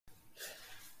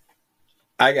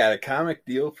I got a comic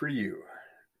deal for you.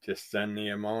 Just send the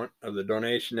amount of the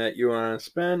donation that you want to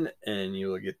spend, and you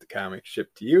will get the comic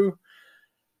shipped to you.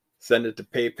 Send it to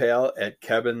PayPal at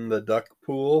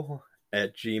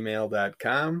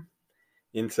kevintheduckpool@gmail.com.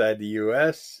 Inside the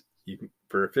U.S.,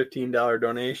 for a $15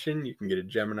 donation, you can get a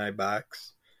Gemini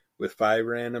box with 5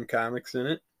 random comics in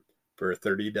it. For a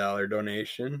 $30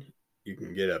 donation, you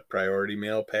can get a priority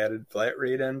mail padded flat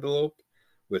rate envelope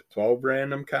with 12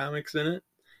 random comics in it.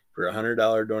 For a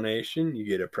 $100 donation, you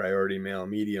get a priority mail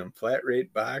medium flat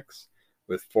rate box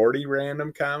with 40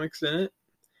 random comics in it.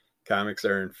 Comics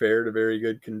are in fair to very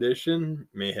good condition,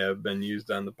 may have been used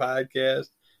on the podcast,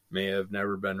 may have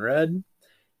never been read.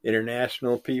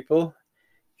 International people,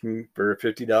 for a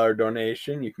 $50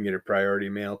 donation, you can get a priority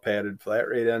mail padded flat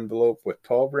rate envelope with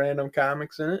 12 random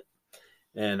comics in it.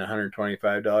 And a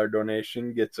 $125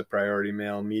 donation gets a priority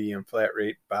mail medium flat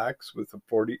rate box with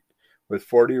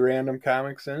 40 random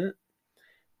comics in it.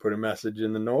 Put a message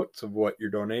in the notes of what your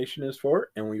donation is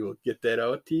for, and we will get that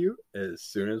out to you as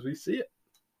soon as we see it.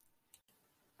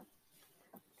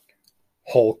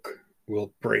 Hulk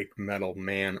will break Metal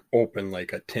Man open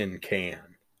like a tin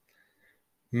can.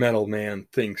 Metal Man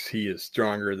thinks he is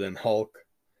stronger than Hulk.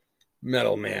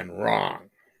 Metal Man wrong.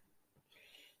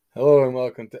 Hello and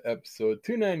welcome to episode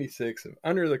 296 of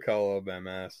Under the Color of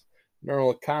MS,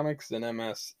 Normal Comics and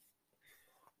MS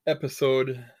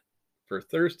episode for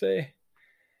Thursday.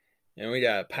 And we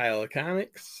got a pile of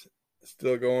comics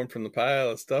still going from the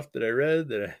pile of stuff that I read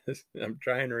that I'm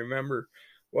trying to remember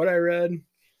what I read.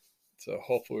 So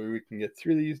hopefully we can get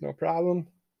through these no problem.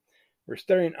 We're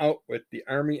starting out with The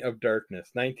Army of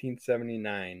Darkness,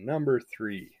 1979, number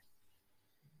 3.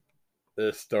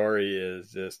 This story is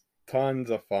just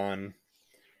tons of fun.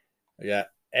 I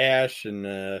got Ash and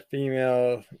a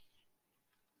female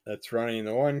that's running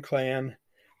the one clan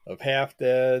of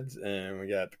Half-Deads, and we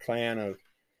got the clan of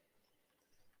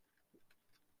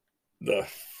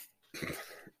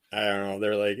I don't know,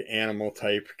 they're like animal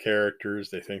type characters.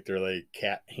 They think they're like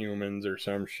cat humans or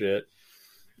some shit.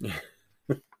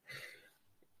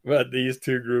 But these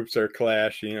two groups are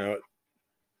clashing. Let's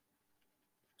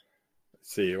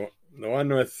see, the one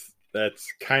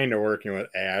that's kind of working with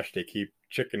Ash, they keep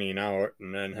chickening out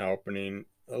and then helping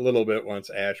a little bit once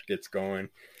Ash gets going.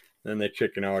 Then they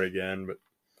chicken out again. But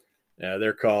yeah,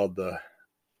 they're called the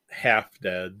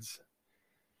Half-Deads.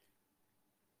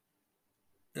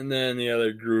 And then the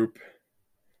other group,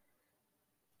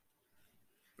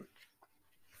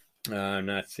 I'm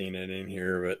not seeing it in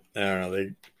here, but I don't know.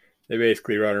 They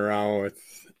basically run around with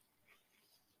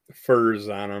furs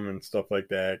on them and stuff like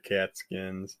that, cat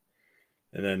skins.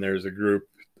 And then there's a group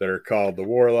that are called the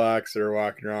Warlocks that are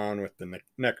walking around with the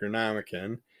Necronomicon,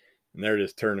 and they're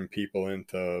just turning people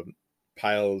into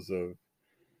piles of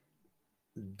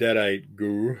deadite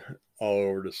goo all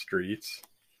over the streets.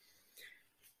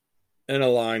 And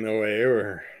along the way,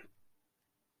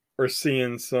 we're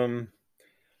seeing some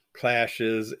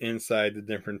clashes inside the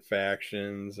different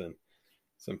factions, and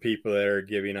some people that are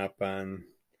giving up on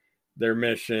their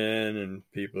mission, and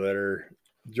people that are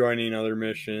joining other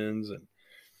missions, and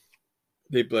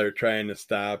people that are trying to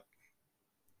stop.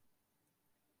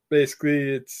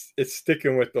 Basically, it's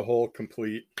sticking with the whole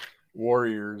complete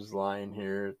Warriors line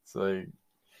here. It's like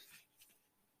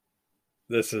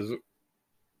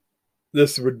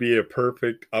this would be a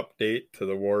perfect update to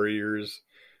the Warriors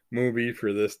movie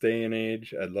for this day and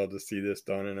age. I'd love to see this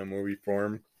done in a movie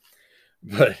form.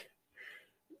 But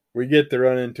we get to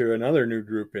run into another new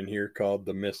group in here called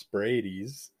the Miss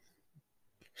Brady's.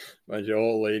 A bunch of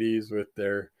old ladies with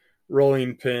their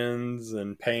rolling pins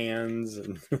and pans,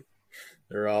 and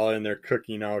they're all in their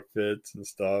cooking outfits and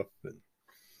stuff. And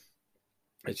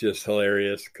it's just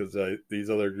hilarious because these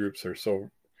other groups are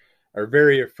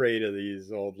very afraid of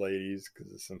these old ladies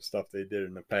because of some stuff they did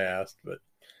in the past. But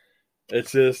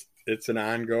it's an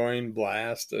ongoing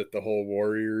blast at the whole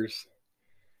Warriors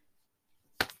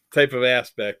type of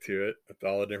aspect to it, with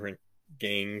all the different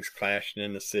gangs clashing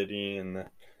in the city, and the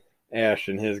Ash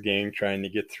and his gang trying to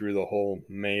get through the whole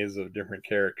maze of different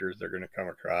characters they're going to come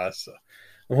across. So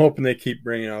I'm hoping they keep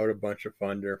bringing out a bunch of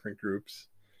fun different groups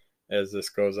as this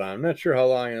goes on. I'm not sure how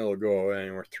long it'll go. I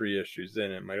mean, we're 3 issues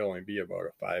in. It might only be about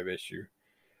a 5-issue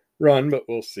run, but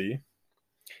we'll see. And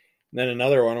then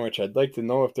another one, which I'd like to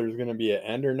know if there's going to be an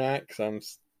end or not, because I'm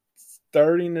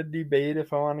starting to debate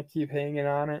if I want to keep hanging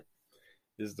on it,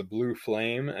 is the Blue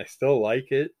Flame. I still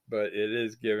like it, but it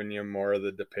is giving you more of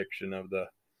the depiction of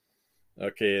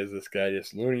okay, is this guy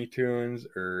just Looney Tunes,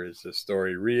 or is the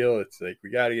story real? It's like, we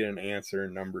got to get an answer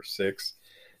in number 6.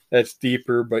 That's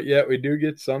deeper, but yet we do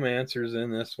get some answers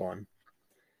in this one.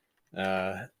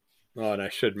 Oh, and I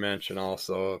should mention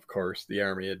also, of course, the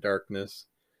Army of Darkness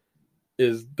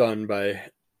is done by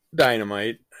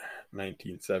Dynamite,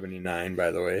 1979,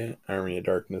 by the way. Army of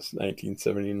Darkness,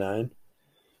 1979,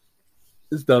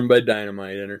 is done by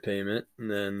Dynamite Entertainment.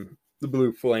 And then The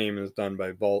Blue Flame is done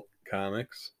by Vault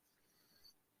Comics.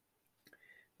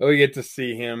 But we get to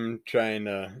see him trying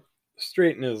to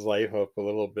straighten his life up a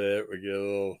little bit. We get a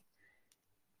little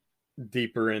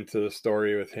deeper into the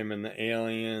story with him and the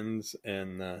aliens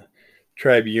and the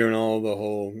tribunal, the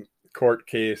whole court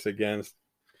case against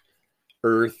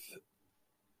Earth,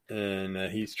 and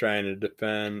he's trying to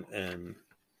defend. And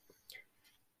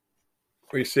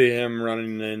we see him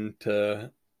running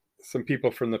into some people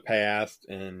from the past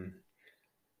and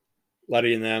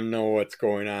letting them know what's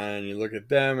going on. And you look at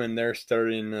them, and they're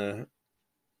starting to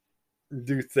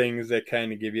do things that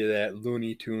kind of give you that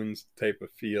Looney Tunes type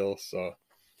of feel. So,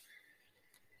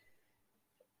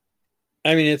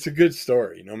 I mean, it's a good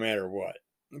story no matter what.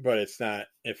 But it's not,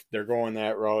 if they're going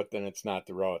that route, then it's not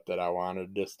the route that I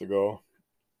wanted this to go.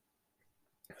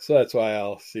 So that's why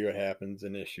I'll see what happens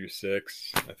in issue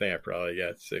 6. I think I probably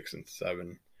got 6 and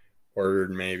 7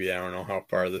 ordered, maybe. I don't know how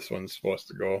far this one's supposed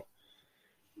to go.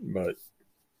 But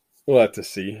we'll have to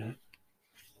see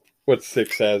what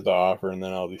 6 has to offer, and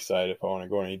then I'll decide if I want to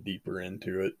go any deeper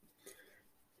into it.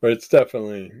 But it's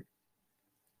definitely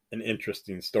an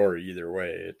interesting story either way.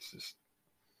 It's just,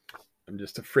 I'm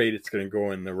just afraid it's going to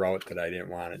go in the route that I didn't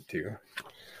want it to.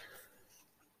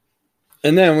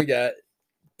 And then we got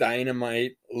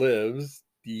Dynamite Lives,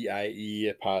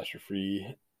 DIE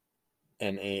apostrophe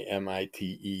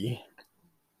NAMITE.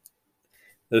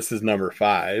 This is number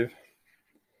 5.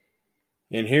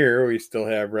 And here we still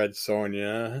have Red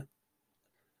Sonja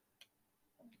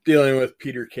dealing with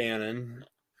Peter Cannon,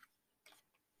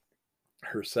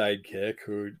 her sidekick,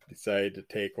 who decided to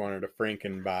take one of the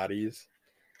Franken bodies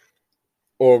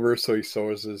over, so he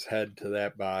sews his head to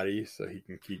that body so he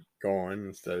can keep going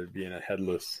instead of being a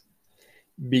headless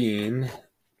being.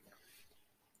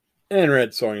 And Red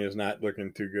Sonja is not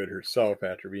looking too good herself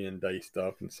after being diced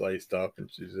up and sliced up, and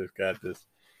she's just got this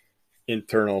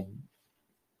internal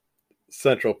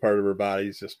central part of her body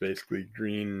is just basically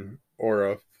green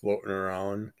aura floating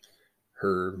around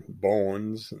her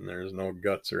bones, and there's no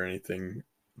guts or anything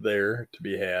there to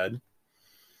be had.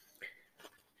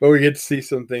 But we get to see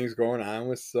some things going on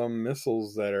with some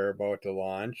missiles that are about to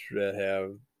launch that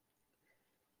have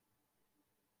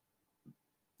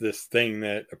this thing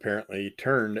that apparently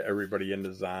turned everybody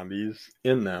into zombies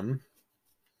in them.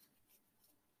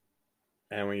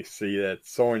 And we see that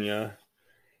Sonja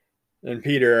and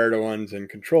Peter are the ones in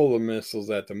control of the missiles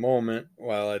at the moment,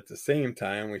 while at the same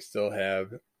time we still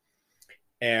have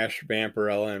Ash,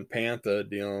 Vampirella, and Pantha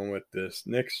dealing with this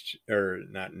Nyx, or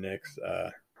not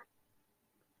Nyx,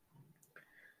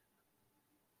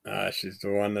 she's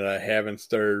the one that I haven't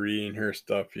started reading her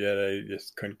stuff yet. I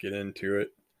just couldn't get into it.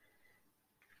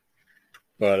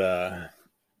 But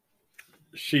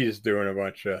she's doing a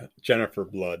bunch of Jennifer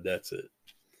Blood, that's it.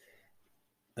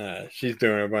 She's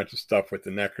doing a bunch of stuff with the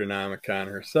Necronomicon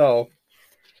herself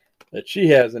that she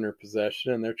has in her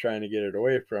possession, and they're trying to get it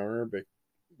away from her.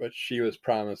 But she was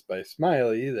promised by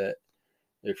Smiley that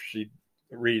if she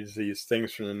reads these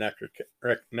things from the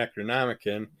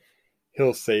Necronomicon,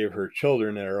 he'll save her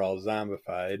children that are all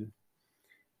zombified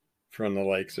from the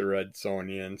likes of Red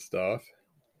Sonja and stuff.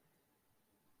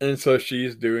 And so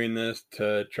she's doing this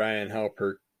to try and help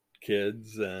her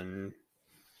kids, and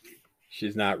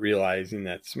she's not realizing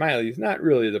that Smiley's not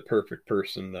really the perfect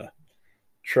person to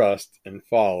trust and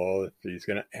follow if he's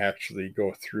going to actually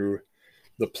go through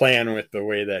the plan with the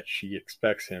way that she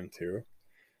expects him to.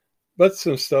 But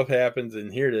some stuff happens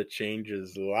in here that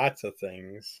changes lots of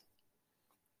things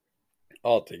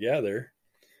altogether.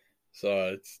 So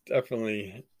it's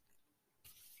definitely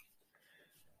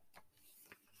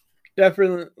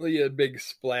a big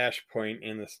splash point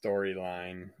in the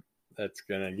storyline that's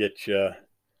going to get you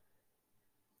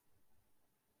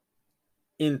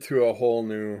into a whole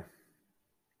new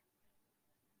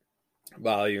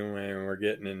volume, and we're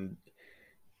getting in.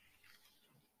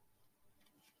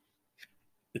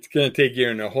 It's going to take you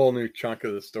in a whole new chunk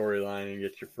of the storyline and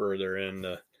get you further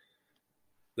into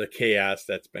the chaos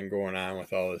that's been going on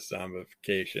with all this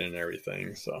zombification and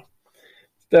everything. So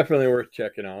it's definitely worth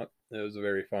checking out. It was a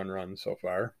very fun run so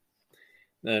far.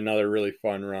 And another really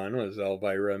fun run was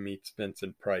Elvira Meets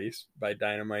Vincent Price by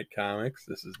Dynamite Comics.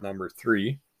 This is number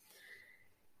 3.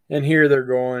 And here they're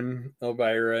going,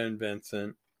 Elvira and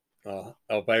Vincent.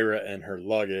 Elvira and her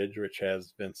luggage, which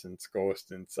has Vincent's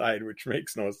ghost inside, which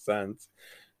makes no sense.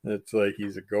 It's like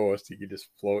he's a ghost. He could just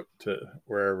float to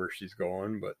wherever she's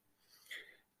going. But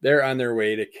They're on their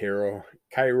way to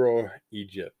Cairo,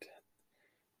 Egypt,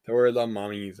 to where the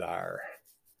mummies are.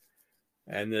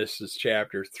 And this is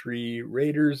chapter 3,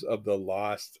 Raiders of the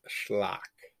Lost Schlock.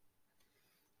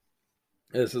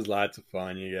 This is lots of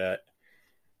fun. You got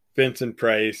Vincent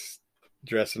Price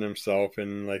dressing himself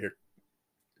in like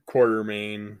a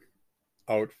Quartermain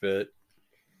outfit.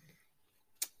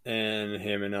 And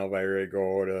him and Elvira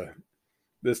go to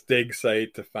this dig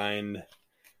site to find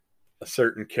a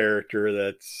certain character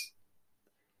that's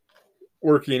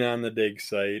working on the dig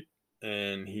site.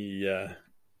 And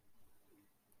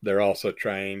they're also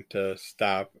trying to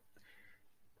stop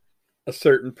a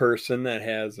certain person that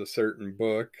has a certain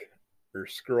book or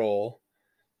scroll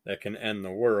that can end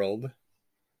the world.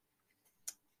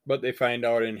 But they find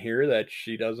out in here that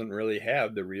she doesn't really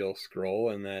have the real scroll,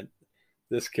 and that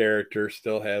this character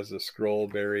still has the scroll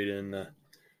buried in the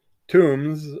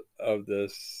tombs of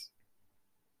this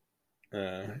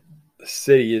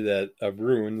city of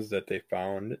ruins that they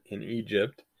found in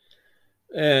Egypt.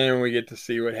 And we get to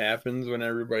see what happens when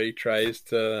everybody tries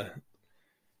to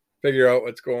figure out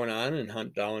what's going on and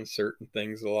hunt down certain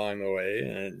things along the way.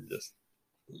 And just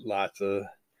lots of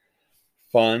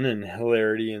fun and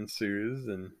hilarity ensues,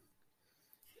 and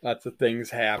lots of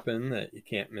things happen that you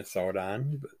can't miss out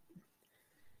on. But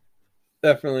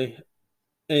definitely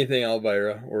anything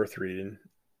Elvira worth reading.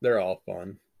 They're all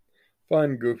fun.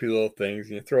 Fun, goofy little things.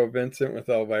 You throw Vincent with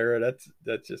Elvira,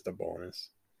 that's just a bonus.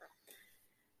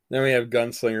 Then we have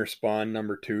Gunslinger Spawn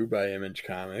 #2 by Image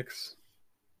Comics.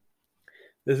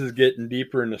 This is getting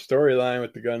deeper in the storyline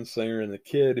with the gunslinger and the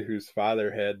kid whose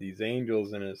father had these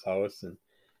angels in his house and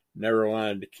never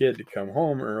wanted the kid to come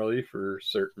home early for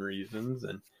certain reasons,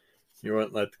 and he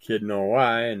wouldn't let the kid know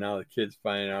why. And now the kid's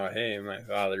finding out, hey, my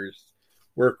father's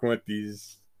working with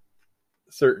these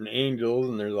certain angels,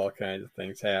 and there's all kinds of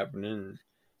things happening. And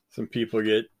some people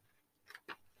get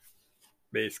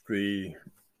basically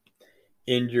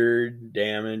injured,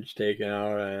 damaged, taken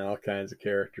out, and all kinds of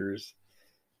characters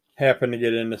happen to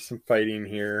get into some fighting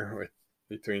here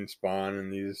between Spawn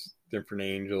and these different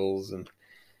angels and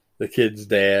the kid's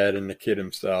dad and the kid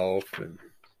himself. And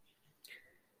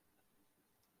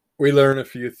we learn a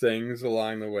few things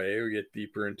along the way. We get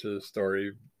deeper into the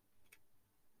story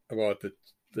about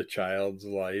the child's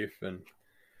life and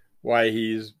why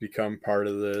he's become part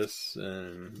of this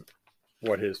and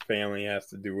what his family has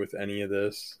to do with any of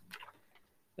this.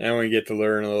 And we get to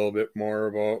learn a little bit more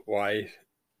about why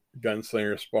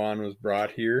Gunslinger Spawn was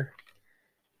brought here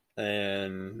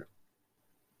and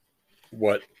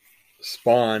what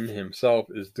Spawn himself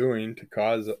is doing to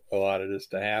cause a lot of this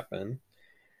to happen.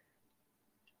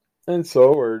 And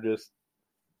so we're just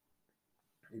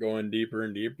going deeper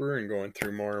and deeper and going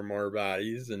through more and more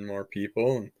bodies and more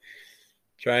people and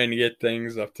trying to get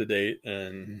things up to date.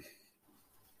 And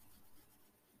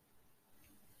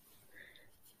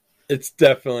it's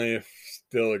definitely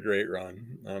still a great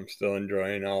run. I'm still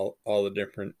enjoying all the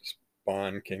different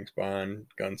Spawn, King Spawn,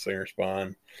 Gunslinger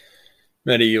Spawn,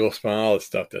 Medieval Spawn, all the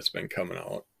stuff that's been coming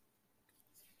out.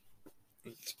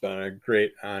 It's been a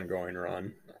great ongoing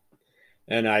run.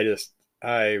 And I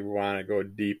want to go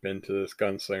deep into this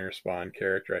Gunslinger Spawn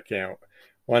character. I can't.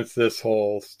 Once this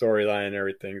whole storyline and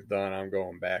everything's done, I'm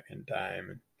going back in time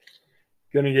and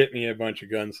gonna get me a bunch of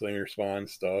Gunslinger Spawn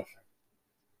stuff.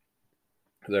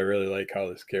 Because I really like how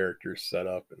this character's set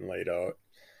up and laid out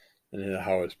and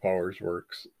how his powers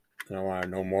works. And I want to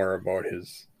know more about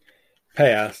his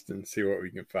past and see what we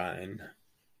can find.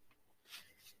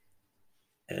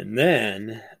 And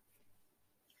then,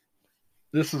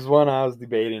 this is one I was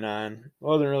debating on.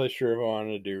 Wasn't really sure if I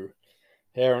wanted to do.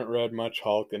 Haven't read much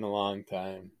Hulk in a long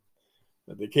time.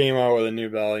 But they came out with a new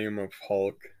volume of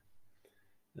Hulk.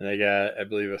 And they got, I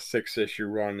believe, a 6-issue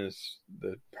run is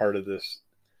the part of this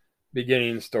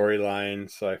beginning storyline,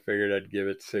 so I figured I'd give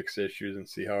it 6 issues and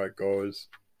see how it goes.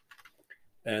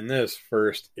 And this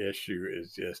first issue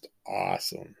is just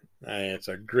awesome. It's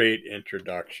a great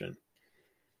introduction.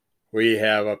 We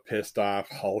have a pissed off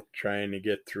Hulk trying to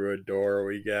get through a door.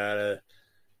 We got a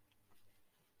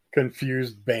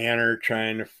confused Banner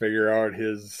trying to figure out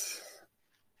his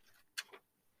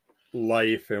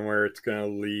life and where it's going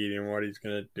to lead and what he's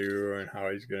going to do and how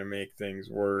he's going to make things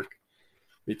work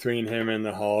between him and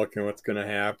the Hulk and what's going to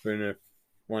happen if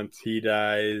once he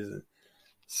dies.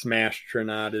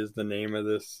 Smashtronaut is the name of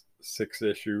this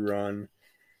 6-issue run.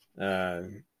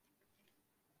 And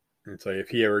so if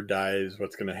he ever dies,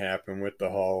 what's going to happen with the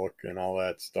Hulk and all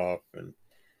that stuff. And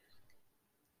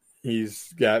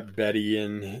he's got Betty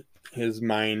in his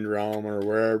mind realm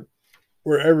or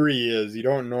wherever he is. You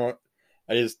don't know.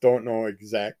 I just don't know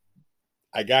exact.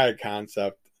 I got a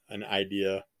concept, an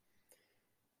idea.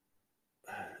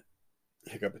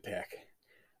 hiccup attack.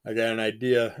 I got an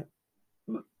idea.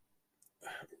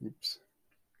 Oops.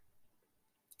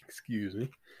 Excuse me.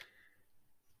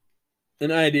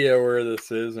 An idea where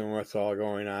this is and what's all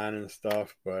going on and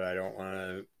stuff, but I don't want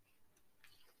to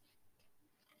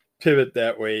pivot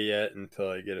that way yet until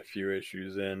I get a few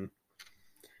issues in.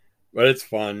 But it's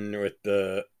fun with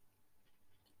the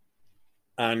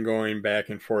ongoing back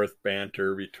and forth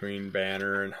banter between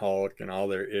Banner and Hulk and all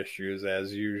their issues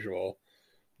as usual.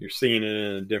 You're seeing it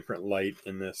in a different light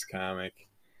in this comic.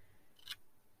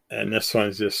 And this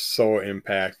one's just so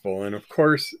impactful. And of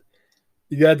course,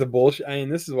 you got the bullshit. I mean,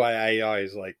 this is why I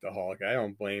always like the Hulk. I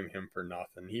don't blame him for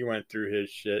nothing. He went through his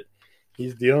shit.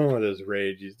 He's dealing with his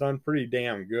rage. He's done pretty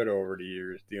damn good over the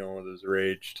years dealing with his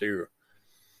rage, too.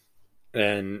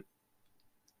 And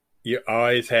you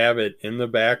always have it in the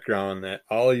background that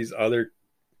all these other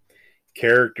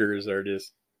characters are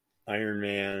just Iron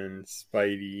Man and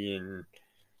Spidey and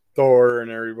Thor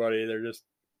and everybody. They're just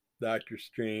Doctor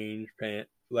Strange,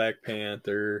 Black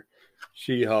Panther,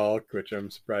 She-Hulk, which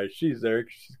I'm surprised she's there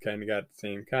because she's kind of got the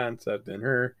same concept in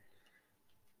her.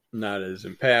 Not as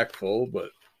impactful, but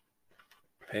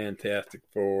Fantastic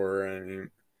Four. I mean,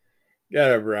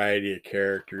 got a variety of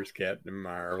characters. Captain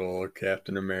Marvel,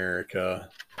 Captain America.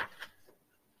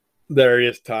 They're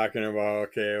just talking about,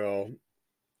 okay, well,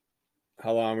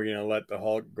 how long are we going to let the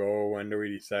Hulk go? When do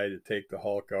we decide to take the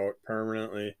Hulk out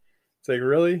permanently? It's like,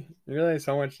 really? You realize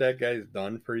how much that guy's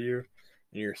done for you?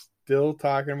 And you're still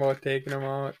talking about taking him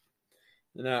out?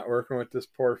 You're not working with this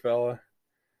poor fella?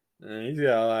 And he's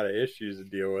got a lot of issues to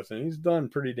deal with, and he's done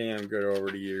pretty damn good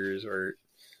over the years. Or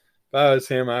if I was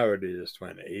him, I would have just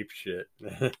went ape shit.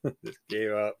 Just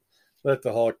gave up. Let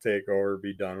the Hulk take over,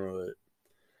 be done with it.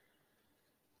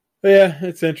 But yeah,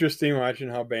 it's interesting watching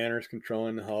how Banner's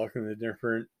controlling the Hulk and the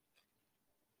different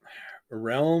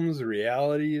realms,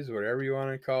 realities, whatever you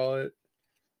want to call it.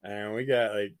 And we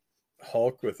got like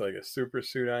Hulk with like a super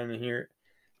suit on here.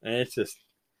 And it's just,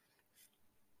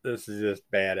 this is just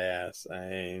badass. I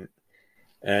mean,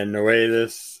 and the way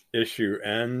this issue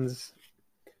ends,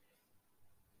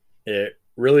 it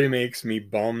really makes me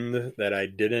bummed that I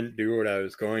didn't do what I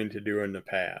was going to do in the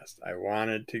past. I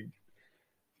wanted to,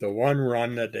 the one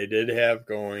run that they did have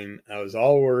going, I was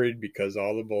all worried because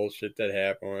all the bullshit that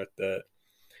happened with the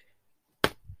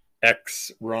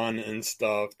X run and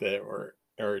stuff that were,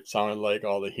 or it sounded like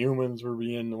all the humans were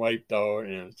being wiped out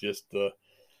and it was just the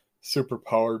super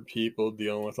powered people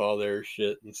dealing with all their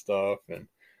shit and stuff and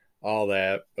all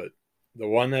that. But the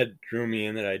one that drew me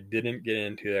in that I didn't get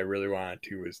into that I really wanted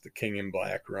to was the King in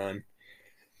Black run.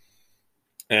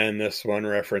 And this one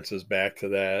references back to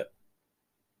that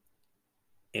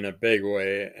in a big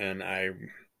way, and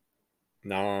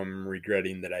I'm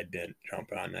regretting that I didn't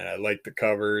jump on that. I liked the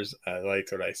covers, I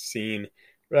liked what I seen,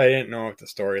 but I didn't know if the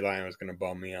storyline was going to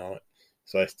bum me out,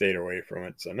 so I stayed away from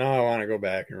it. So now I want to go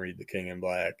back and read the King in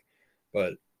Black,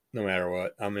 but no matter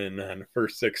what, I'm in on the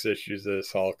first 6 issues of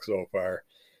this Hulk so far.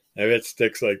 If it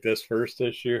sticks like this first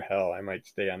issue, hell, I might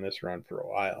stay on this run for a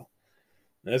while.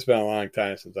 And it's been a long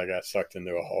time since I got sucked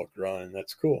into a Hulk run, and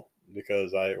that's cool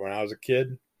because when I was a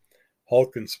kid,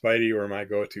 Hulk and Spidey were my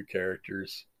go-to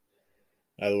characters.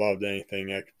 I loved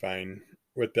anything I could find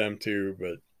with them too,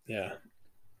 but yeah.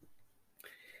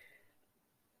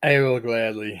 I will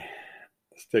gladly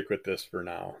stick with this for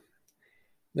now.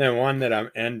 Then one that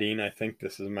I'm ending, I think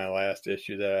this is my last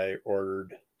issue that I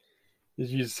ordered,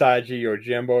 is Usagi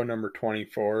Yojimbo number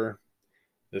 24.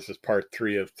 This is part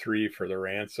 3 of 3 for the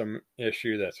Ransom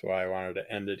issue. That's why I wanted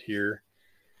to end it here.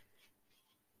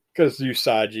 Because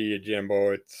Usagi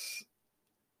Yojimbo,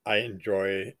 I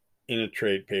enjoy in a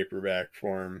trade paperback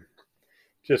form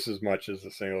just as much as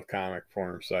the single comic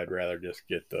form, so I'd rather just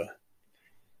get the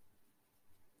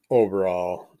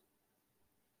overall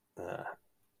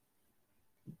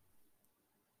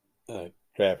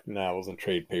graphic novels and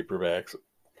trade paperbacks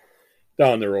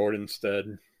down the road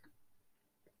instead.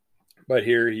 But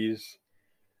here he's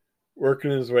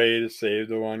working his way to save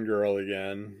the one girl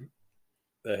again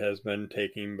that has been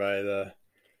taken by the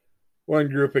one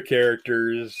group of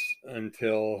characters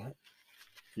until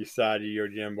Usagi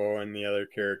Yojimbo and the other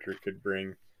character could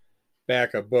bring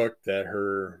back a book that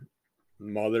her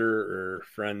mother or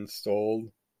friend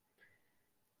stole.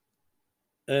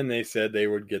 And they said they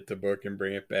would get the book and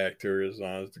bring it back to her as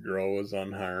long as the girl was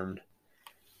unharmed.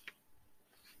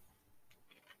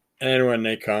 And when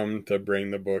they come to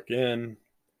bring the book in,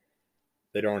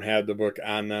 they don't have the book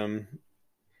on them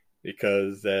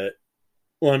because that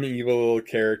one evil little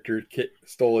character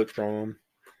stole it from them.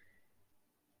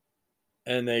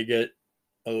 And they get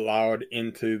allowed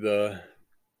into the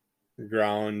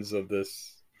grounds of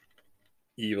this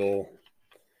evil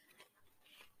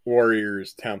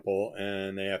warrior's temple,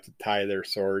 and they have to tie their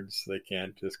swords so they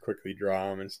can't just quickly draw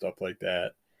them and stuff like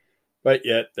that. But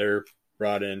yet they're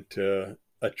brought into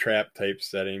a trap type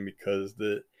setting because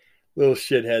the little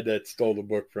shithead that stole the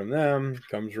book from them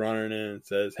comes running in and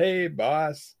says, "Hey,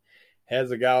 boss,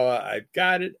 Hasegawa, I've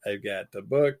got it. I've got the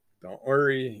book. Don't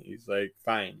worry." He's like,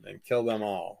 "Fine, then kill them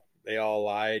all. They all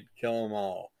lied. Kill them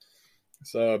all."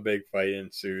 So a big fight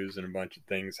ensues and a bunch of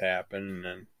things happen,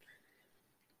 and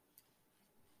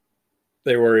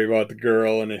they worry about the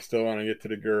girl and they still want to get to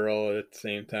the girl. At the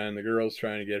same time, the girl's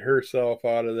trying to get herself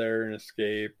out of there and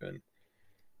escape. And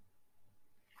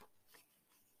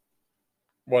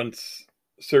once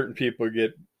certain people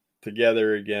get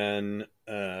together again,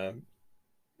 a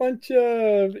bunch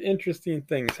of interesting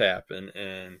things happen,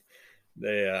 and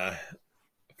they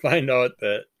find out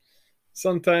that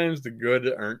sometimes the good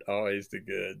aren't always the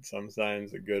good.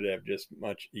 Sometimes the good have just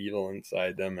much evil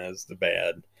inside them as the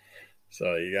bad.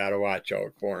 So you got to watch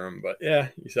out for them. But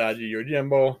yeah, Usagi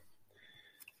Yojimbo.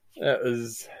 That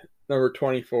was number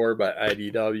 24 by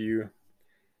IDW.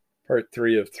 Part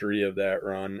 3 of 3 of that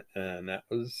run. And that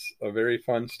was a very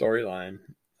fun storyline.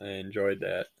 I enjoyed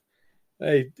that.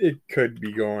 It could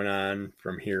be going on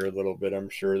from here a little bit. I'm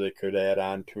sure they could add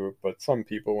on to it. But some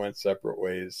people went separate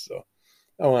ways. So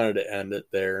I wanted to end it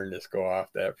there and just go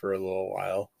off that for a little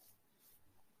while.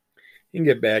 You can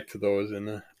get back to those in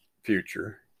the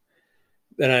future.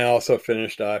 Then I also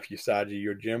finished off Usagi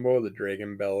Yojimbo, the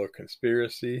Dragon Bellow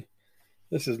Conspiracy.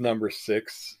 This is number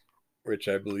 6, which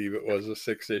I believe it was a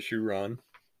 6-issue run.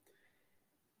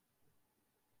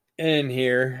 And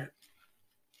here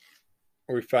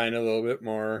we find a little bit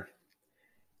more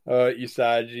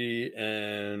Usagi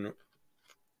and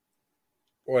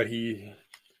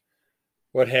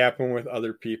what happened with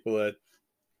other people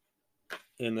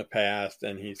in the past,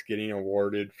 and he's getting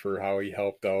awarded for how he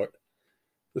helped out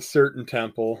the certain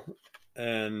temple,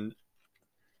 and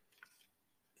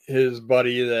his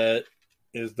buddy that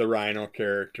is the Rhino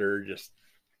character just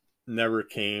never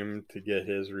came to get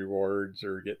his rewards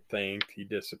or get thanked. He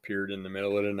disappeared in the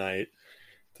middle of the night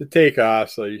to take off,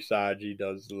 so Usagi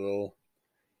does the little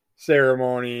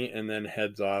ceremony and then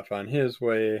heads off on his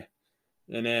way.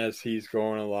 And as he's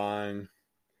going along,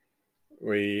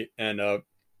 we end up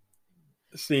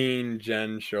seeing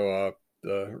Jen show up,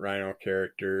 the Rhino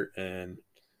character, and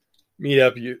meet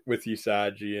up with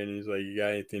Usagi, and he's like, "You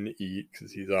got anything to eat?"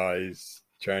 Because he's always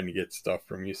trying to get stuff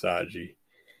from Usagi.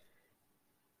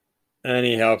 And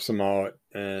he helps him out,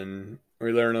 and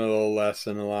we learn a little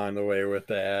lesson along the way with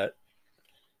that,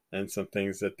 and some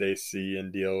things that they see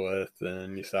and deal with.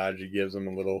 And Usagi gives him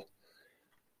a little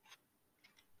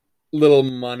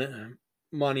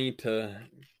money to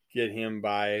get him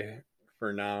by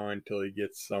for now until he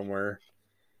gets somewhere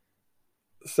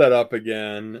set up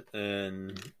again,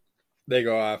 and they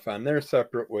go off on their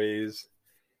separate ways.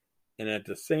 And at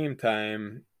the same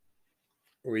time,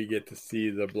 we get to see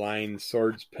the blind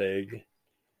swords peg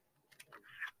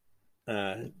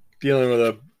dealing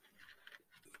with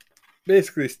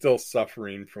basically still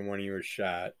suffering from when he was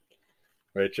shot,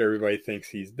 which everybody thinks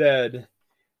he's dead.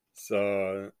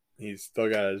 So he's still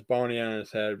got his bounty on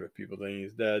his head, but people think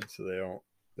he's dead, so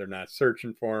they're not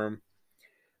searching for him.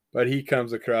 But he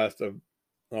comes across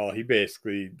he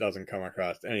basically doesn't come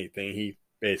across anything. He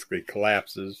basically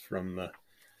collapses from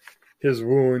his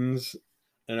wounds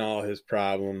and all his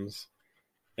problems.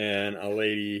 And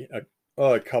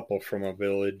a couple from a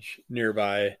village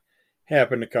nearby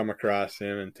happen to come across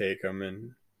him and take him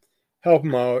and help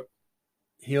him out,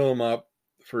 heal him up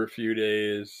for a few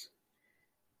days,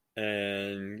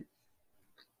 and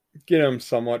get him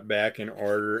somewhat back in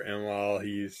order. And while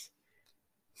he's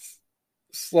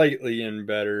slightly in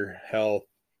better health,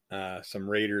 some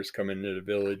raiders come into the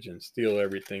village and steal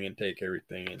everything and take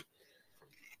everything.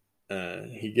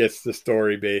 And he gets the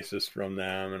story basis from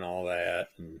them and all that.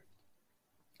 And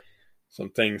some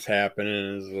things happen,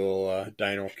 and his little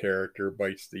dino character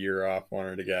bites the ear off one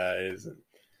of the guys. And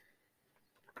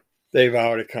they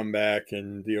vow to come back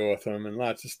and deal with him. And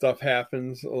lots of stuff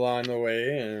happens along the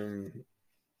way. And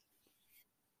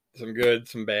some good,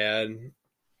 some bad.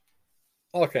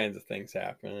 All kinds of things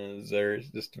happen. There's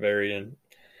just a very,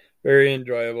 very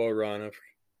enjoyable run of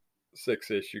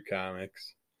 6-issue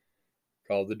comics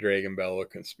called The Dragon Bellow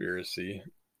Conspiracy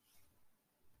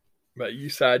by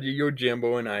Usagi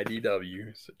Yojimbo and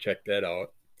IDW. So check that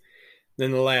out.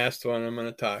 Then the last one I'm going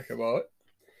to talk about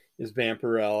is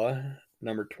Vampirella,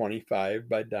 number 25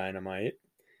 by Dynamite.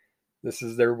 This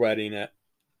is their wedding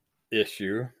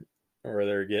issue, where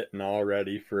they're getting all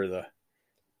ready for the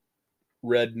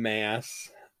Red Mass,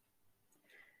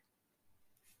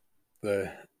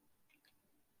 the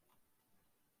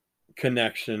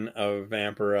connection of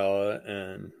Vampirella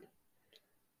and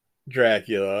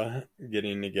Dracula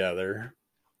getting together.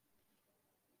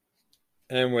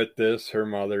 And with this, her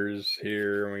mother's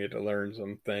here, and we get to learn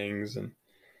some things and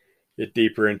get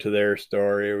deeper into their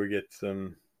story. We get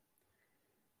some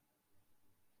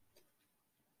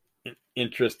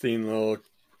interesting little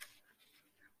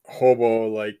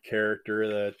hobo-like character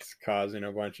that's causing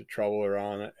a bunch of trouble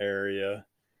around the area.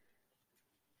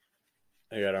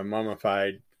 I got a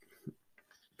mummified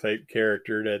type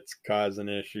character that's causing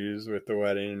issues with the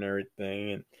wedding and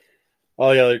everything, and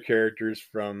all the other characters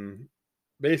from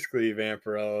basically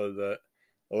Vampirella.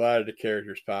 A lot of the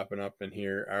characters popping up in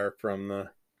here are from the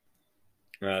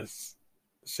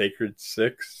Sacred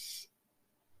Six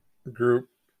group,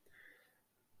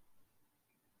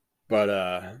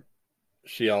 but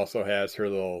she also has her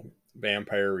little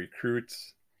vampire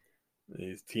recruits,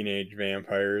 these teenage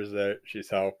vampires that she's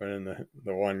helping, and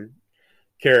the one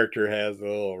character has a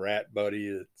little rat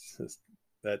buddy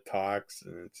that talks,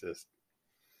 and it's just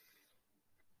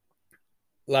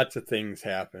lots of things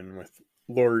happen with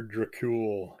Lord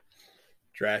Dracula,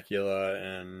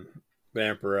 and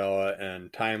Vampirella,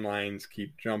 and timelines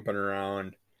keep jumping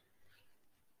around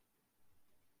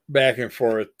back and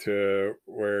forth to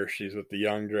where she's with the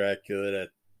young Dracula that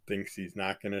thinks he's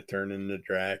not going to turn into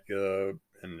Dracula,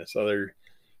 and this other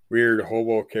weird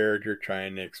hobo character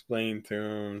trying to explain to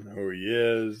him who he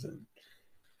is, and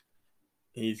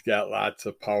he's got lots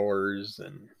of powers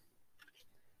and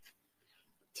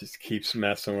just keeps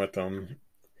messing with them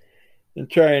and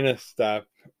trying to stop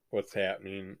what's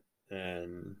happening.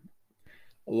 And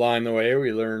along the way,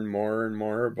 we learn more and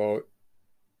more about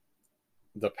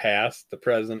the past, the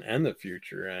present, and the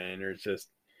future. And there's just,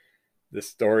 this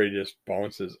story just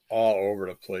bounces all over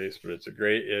the place, but it's a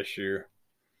great issue.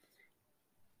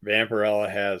 Vampirella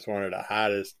has one of the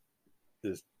hottest,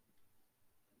 is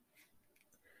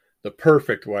the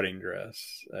perfect wedding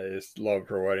dress. I just love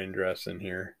her wedding dress in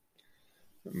here.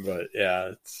 But yeah,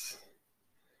 it's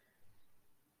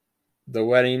the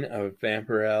wedding of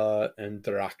Vampirella and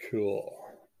Dracul,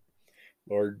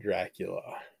 Lord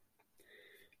Dracula.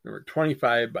 Number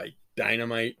 25 by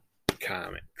Dynamite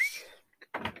Comics.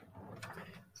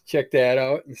 Check that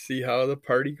out and see how the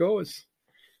party goes.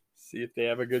 See if they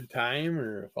have a good time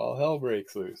or if all hell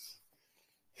breaks loose.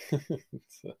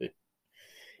 So,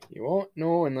 you won't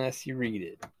know unless you read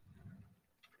it.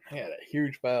 I got a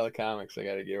huge pile of comics I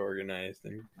got to get organized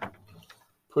and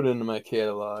put into my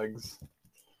catalogs.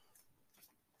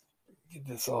 Get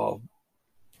this all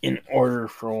in order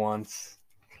for once.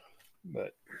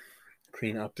 But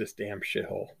clean up this damn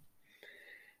shithole.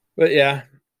 But yeah.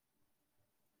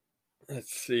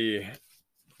 Let's see.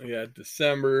 We got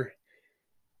December.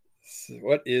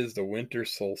 What is the winter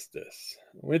solstice?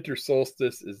 The winter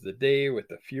solstice is the day with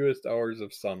the fewest hours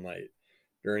of sunlight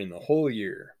during the whole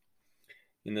year.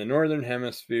 In the northern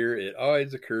hemisphere, it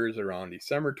always occurs around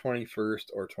December 21st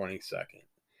or 22nd.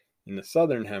 In the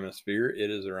southern hemisphere, it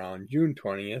is around June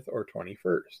 20th or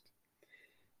 21st.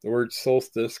 The word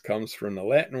solstice comes from the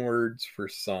Latin words for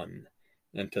sun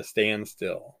and to stand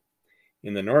still.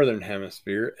 In the northern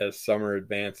hemisphere, as summer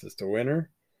advances to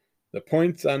winter, the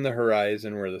points on the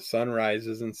horizon where the sun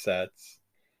rises and sets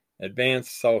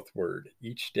advance southward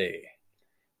each day.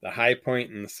 The high point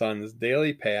in the sun's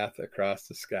daily path across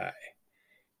the sky,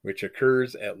 which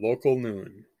occurs at local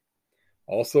noon,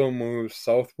 also moves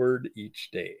southward each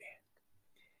day.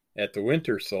 At the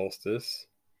winter solstice,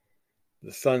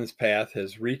 the sun's path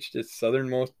has reached its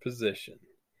southernmost position.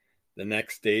 The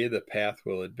next day, the path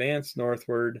will advance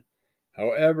northward.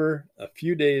 However, a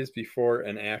few days before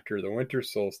and after the winter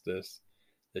solstice,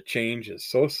 the change is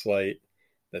so slight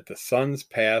that the sun's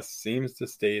path seems to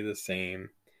stay the same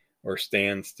or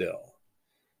stand still.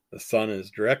 The sun is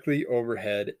directly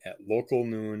overhead at local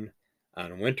noon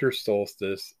on winter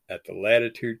solstice at the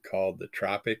latitude called the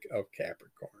Tropic of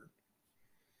Capricorn.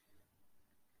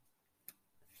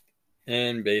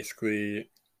 And basically,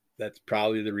 that's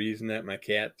probably the reason that my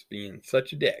cat's being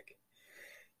such a dick.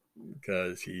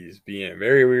 Because he's being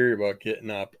very weird about getting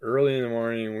up early in the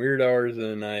morning, weird hours of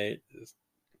the night, just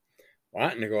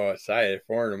wanting to go outside at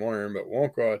 4 in the morning, but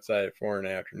won't go outside at 4 in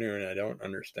the afternoon. I don't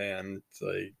understand. It's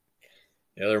like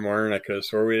the other morning I could have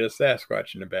swore we had a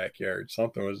Sasquatch in the backyard.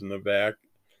 Something was in the back,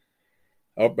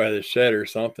 out by the shed or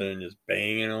something, and just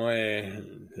banging away.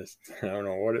 And just, I don't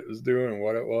know what it was doing,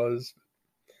 what it was.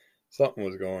 Something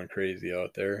was going crazy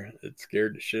out there. It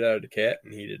scared the shit out of the cat,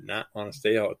 and he did not want to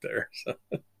stay out there. So.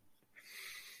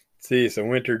 See, some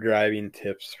winter driving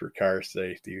tips for car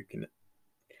safety. You can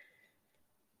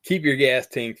keep your gas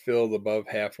tank filled above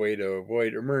halfway to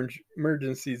avoid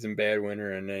emergencies in bad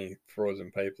winter and any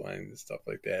frozen pipelines and stuff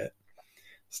like that.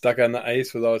 Stuck on the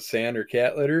ice without sand or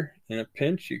cat litter? In a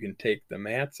pinch, you can take the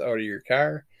mats out of your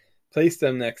car, place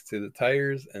them next to the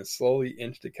tires, and slowly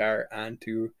inch the car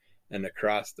onto and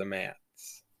across the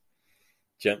mats.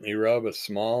 Gently rub a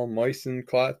small moistened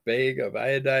cloth bag of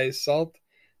iodized salt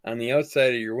on the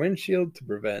outside of your windshield to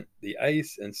prevent the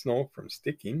ice and snow from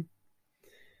sticking.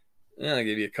 And I'll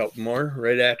give you a couple more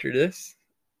right after this.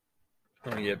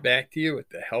 I'm going to get back to you with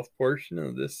the health portion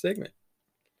of this segment.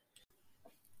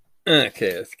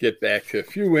 Okay, let's get back to a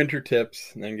few winter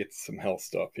tips and then get to some health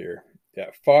stuff here.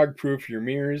 Fog proof your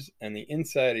mirrors and the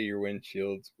inside of your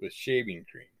windshields with shaving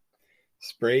cream.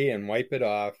 Spray and wipe it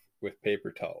off with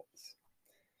paper towels.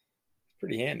 It's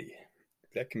pretty handy.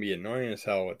 That can be annoying as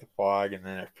hell with the fog, and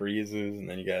then it freezes, and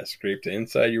then you gotta scrape the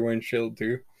inside your windshield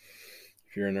too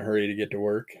if you're in a hurry to get to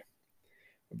work.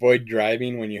 Avoid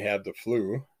driving when you have the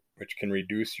flu, which can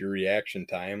reduce your reaction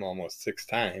time almost 6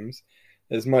 times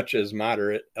as much as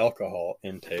moderate alcohol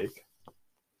intake.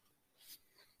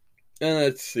 And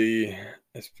let's see,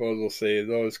 I suppose we'll say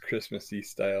those Christmassy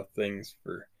style things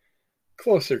for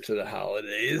closer to the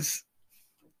holidays.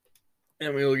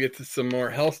 And we will get to some more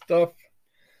health stuff.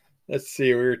 Let's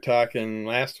see, we were talking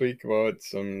last week about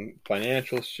some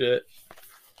financial shit,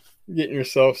 getting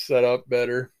yourself set up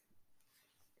better.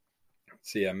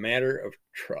 Let's see, a matter of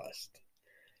trust.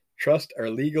 Trust are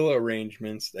legal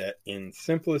arrangements that, in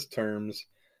simplest terms,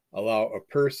 allow a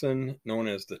person known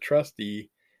as the trustee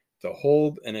to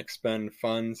hold and expend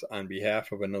funds on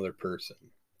behalf of another person,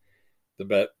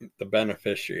 the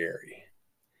beneficiary.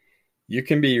 You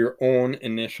can be your own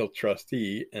initial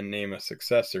trustee and name a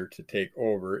successor to take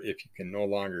over if you can no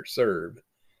longer serve.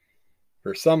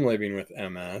 For some living with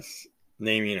MS,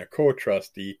 naming a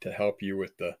co-trustee to help you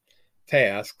with the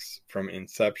tasks from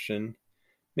inception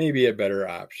may be a better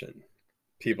option.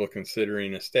 People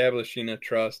considering establishing a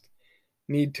trust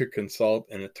need to consult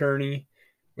an attorney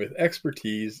with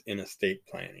expertise in estate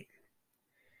planning.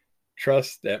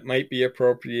 Trusts that might be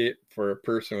appropriate for a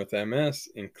person with MS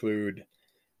include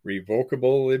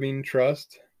Revocable Living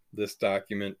Trust. This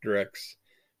document directs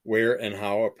where and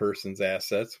how a person's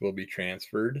assets will be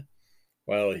transferred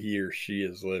while he or she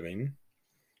is living,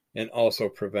 and also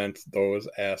prevents those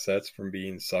assets from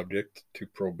being subject to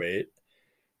probate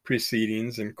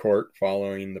proceedings in court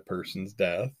following the person's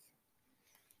death.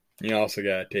 You also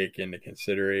got to take into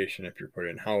consideration if you're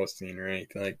putting housing or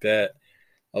anything like that.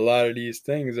 A lot of these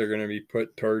things are going to be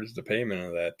put towards the payment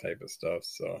of that type of stuff.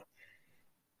 So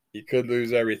you could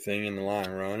lose everything in the long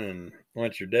run, and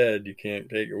once you're dead, you can't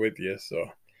take it with you.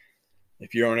 So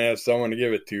if you don't have someone to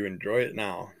give it to, enjoy it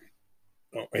now.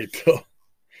 Don't wait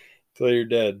till you're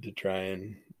dead to try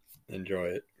and enjoy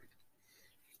it.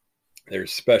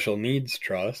 There's Special Needs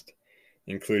Trust,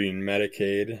 including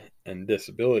Medicaid and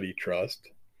Disability Trust.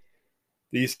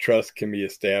 These trusts can be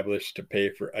established to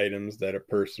pay for items that a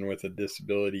person with a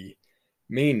disability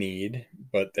may need,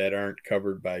 but that aren't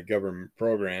covered by government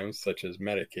programs such as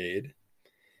Medicaid.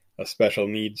 A special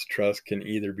needs trust can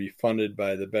either be funded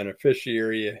by the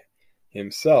beneficiary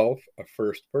himself, a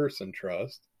first-person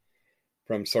trust,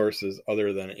 from sources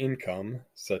other than income,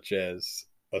 such as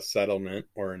a settlement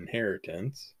or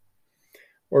inheritance,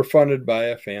 or funded by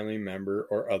a family member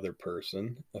or other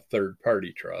person, a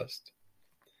third-party trust.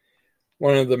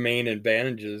 One of the main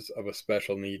advantages of a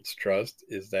special needs trust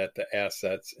is that the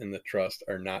assets in the trust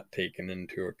are not taken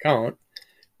into account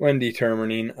when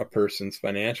determining a person's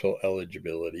financial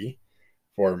eligibility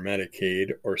for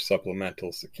Medicaid or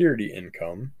supplemental security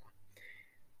income,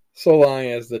 so long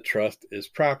as the trust is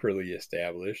properly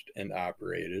established and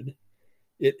operated.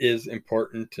 It is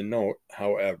important to note,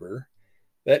 however,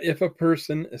 that if a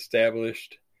person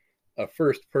established a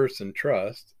first-person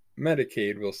trust,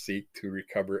 Medicaid will seek to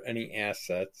recover any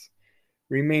assets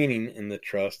remaining in the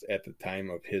trust at the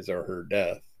time of his or her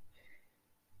death.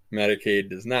 Medicaid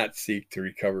does not seek to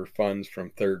recover funds from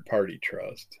third-party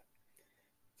trust.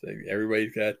 So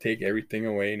everybody's got to take everything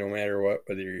away no matter what,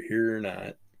 whether you're here or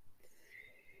not.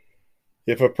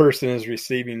 If a person is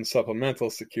receiving supplemental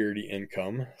security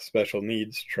income, special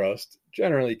needs trust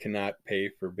generally cannot pay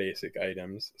for basic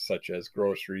items such as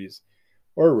groceries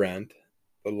or rent.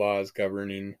 The laws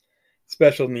governing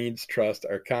special needs trust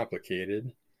are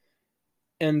complicated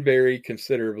and vary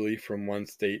considerably from one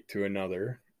state to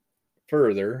another.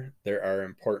 Further, there are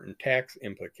important tax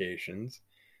implications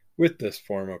with this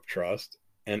form of trust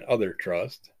and other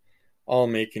trust, all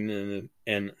making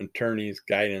an attorney's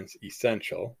guidance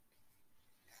essential.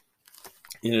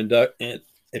 In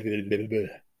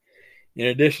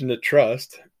addition to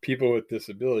trust, people with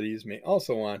disabilities may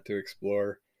also want to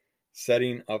explore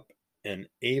setting up an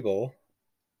ABLE,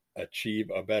 Achieve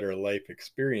a Better Life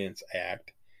Experience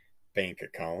Act, bank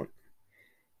account.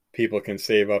 People can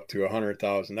save up to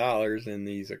 $100,000 in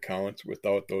these accounts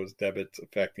without those debits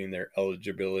affecting their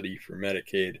eligibility for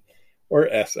Medicaid or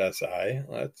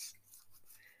SSI.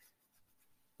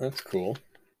 That's cool.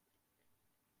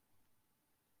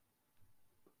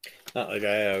 Not like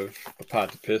I have a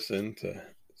pot to piss in to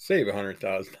save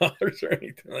 $100,000 or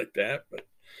anything like that. But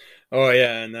oh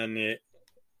yeah, and then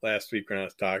last week when I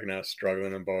was talking, I was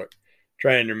struggling about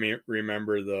trying to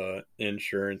remember the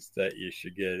insurance that you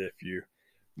should get if you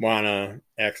want a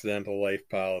accidental life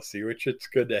policy, which it's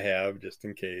good to have just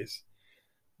in case.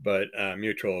 But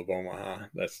Mutual of Omaha,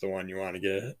 that's the one you want to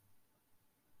get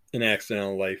an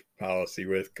accidental life policy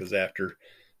with, because after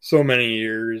so many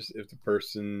years, if the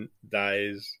person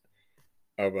dies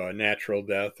of a natural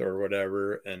death or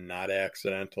whatever and not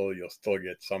accidental, you'll still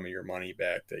get some of your money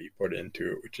back that you put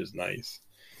into it, which is nice.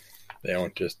 They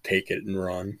don't just take it and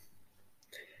run.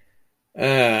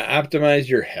 Optimize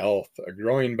your health. A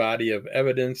growing body of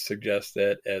evidence suggests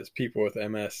that as people with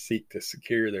MS seek to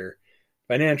secure their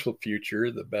financial future,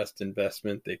 the best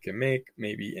investment they can make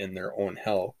may be in their own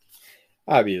health.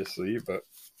 Obviously, but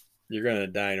you're going to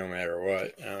die no matter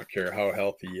what. I don't care how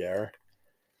healthy you are.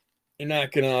 You're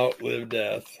not going to outlive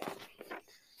death.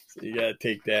 So you got to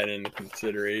take that into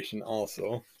consideration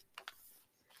also.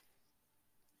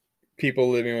 People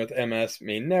living with MS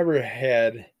may never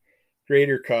had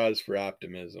greater cause for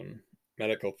optimism.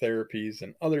 Medical therapies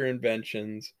and other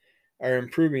inventions are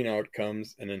improving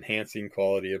outcomes and enhancing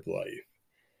quality of life.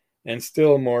 And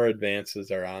still more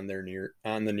advances are on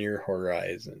the near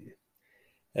horizon.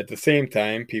 At the same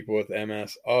time, people with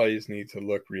MS always need to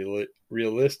look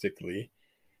realistically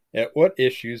at what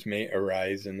issues may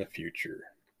arise in the future.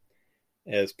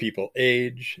 As people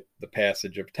age, the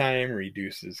passage of time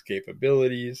reduces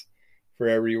capabilities for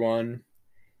everyone.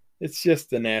 It's just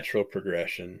the natural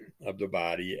progression of the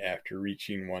body after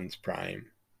reaching one's prime.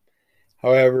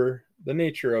 However, the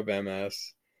nature of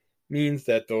MS means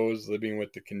that those living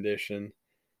with the condition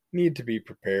need to be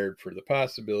prepared for the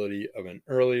possibility of an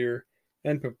earlier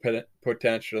and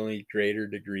potentially greater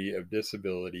degree of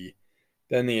disability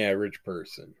than the average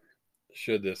person.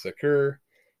 Should this occur,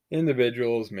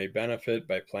 individuals may benefit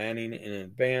by planning in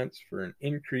advance for an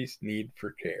increased need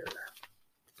for care.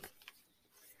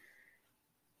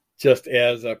 Just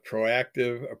as a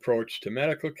proactive approach to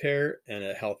medical care and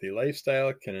a healthy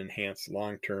lifestyle can enhance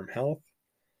long-term health,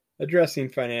 addressing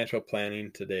financial planning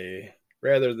today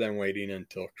rather than waiting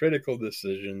until critical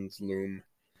decisions loom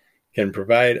can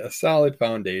provide a solid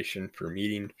foundation for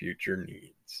meeting future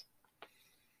needs.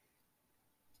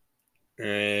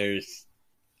 There's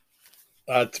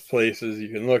lots of places you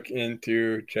can look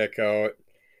into, check out,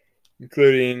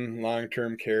 including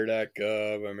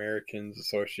longtermcare.gov, Americans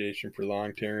Association for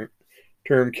Long-Term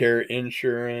Care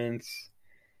Insurance,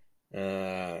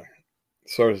 Social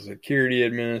Security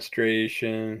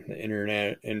Administration,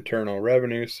 the Internal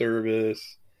Revenue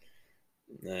Service,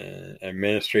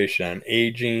 Administration on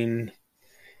Aging,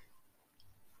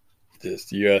 just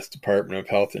the U.S. Department of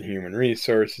Health and Human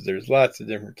Resources. There's lots of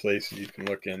different places you can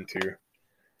look into.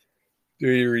 Do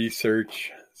your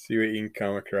research, see what you can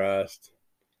come across.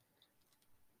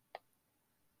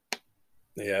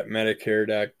 They got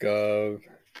Medicare.gov,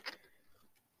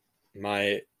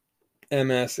 my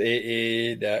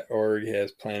MSAA.org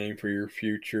has Planning for Your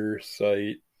Future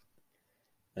site.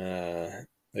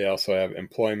 They also have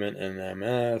Employment and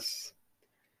MS,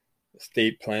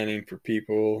 State Planning for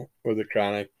People with a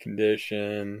Chronic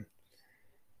Condition,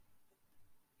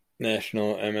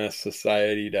 National MS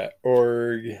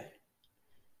Society.org,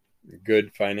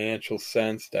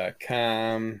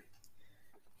 GoodFinancialSense.com.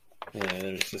 And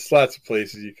there's just lots of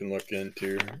places you can look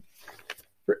into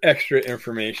for extra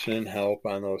information and help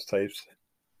on those types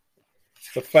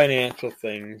of financial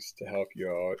things to help you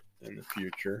out in the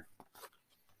future.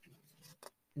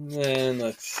 And then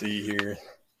let's see here.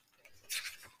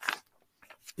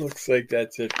 Looks like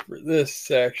that's it for this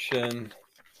section.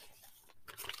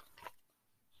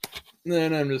 And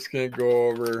then I'm just going to go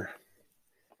over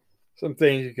some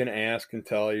things you can ask and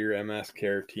tell your MS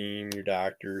care team, your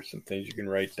doctor, some things you can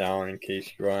write down in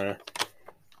case you want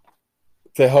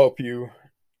to help you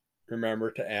remember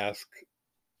to ask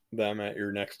them at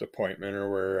your next appointment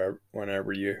or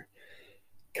whenever you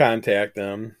contact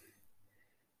them.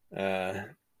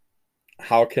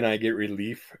 How can I get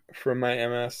relief from my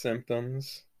MS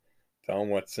symptoms? Tell them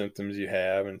what symptoms you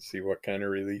have and see what kind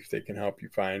of relief they can help you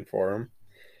find for them.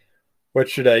 What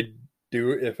should I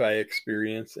do if I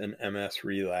experience an MS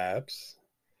relapse?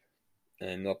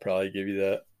 And they'll probably give you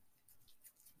the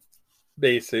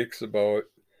basics about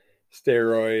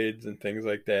steroids and things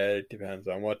like that. It depends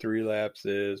on what the relapse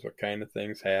is, what kind of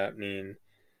things happening.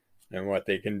 and what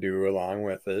they can do along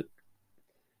with it.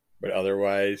 But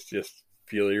otherwise, just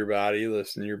feel your body,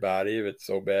 listen to your body. If it's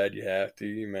so bad you have to,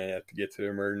 you might have to get to the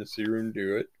emergency room and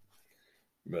do it.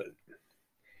 But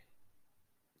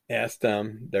ask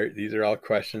them. These are all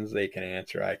questions they can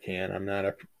answer. I can't. I'm not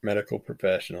a medical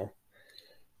professional.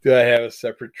 Do I have a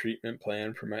separate treatment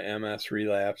plan for my MS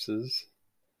relapses?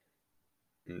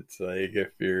 It's like if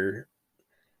you're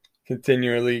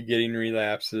continually getting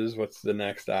relapses, what's the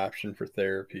next option for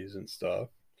therapies and stuff?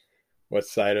 What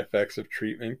side effects of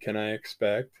treatment can I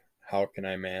expect? How can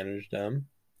I manage them?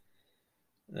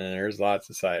 And there's lots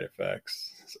of side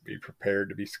effects, so be prepared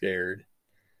to be scared.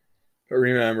 But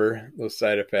remember, those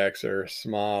side effects are a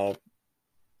small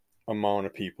amount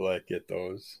of people that get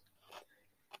those.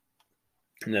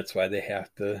 And that's why they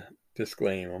have to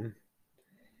disclaim them.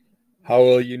 How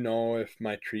will you know if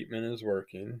my treatment is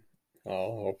working?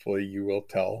 Well, hopefully you will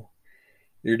tell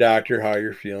your doctor how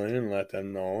you're feeling and let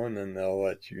them know, and then they'll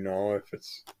let you know if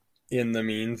it's in the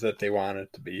means that they want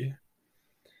it to be.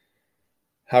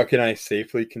 How can I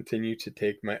safely continue to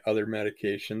take my other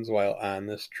medications while on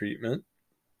this treatment?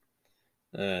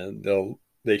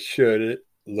 They should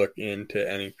look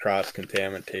into any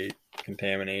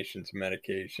contaminations of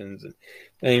medications, and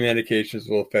any medications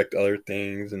will affect other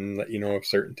things, and let you know of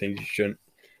certain things you shouldn't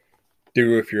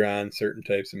do if you're on certain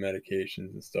types of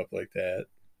medications and stuff like that.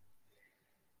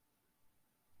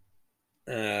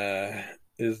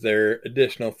 Is there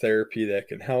additional therapy that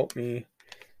can help me?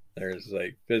 There's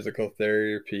like physical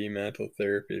therapy, mental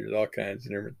therapy. There's all kinds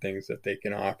of different things that they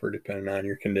can offer depending on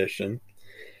your condition.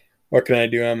 What can I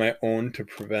do on my own to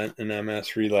prevent an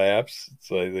MS relapse?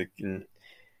 It's like they can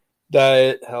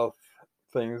diet, health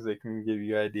things they can give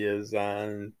you ideas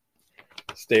on.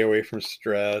 Stay away from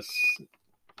stress.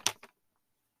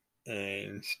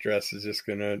 And stress is just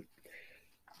going to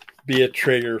be a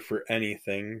trigger for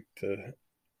anything to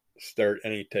start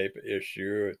any type of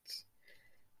issue.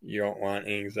 You don't want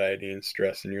anxiety and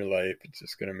stress in your life. It's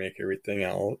just going to make everything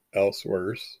else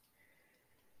worse.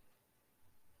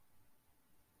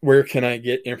 Where can I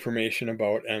get information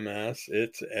about MS?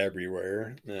 It's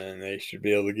everywhere, and they should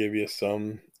be able to give you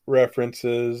some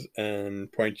references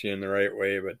and point you in the right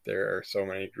way, but there are so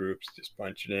many groups. Just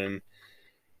punch it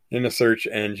in a search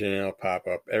engine, it'll pop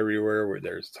up everywhere, where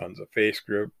there's tons of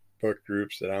Facebook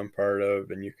groups that I'm part of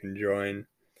and you can join,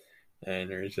 and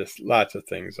there's just lots of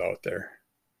things out there.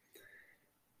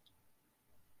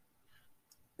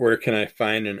 Where can I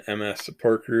find an MS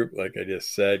support group? Like I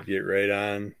just said, get right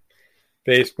on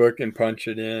Facebook and punch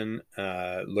it in.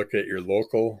 Look at your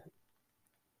local.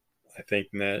 I think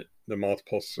that the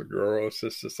Multiple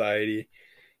Sclerosis Society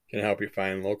can help you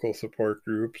find local support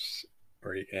groups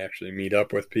where you can actually meet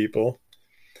up with people.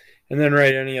 And then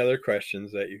write any other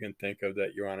questions that you can think of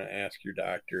that you want to ask your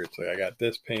doctor. It's like, I got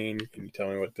this pain. Can you tell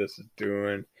me what this is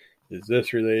doing? Is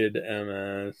this related to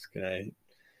MS?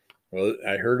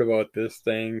 I heard about this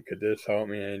thing. Could this help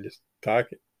me? And just talk.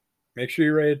 Make sure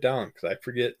you write it down, because I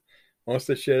forget most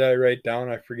of the shit I write down.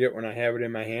 I forget when I have it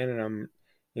in my hand and I'm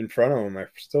in front of them. I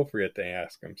still forget to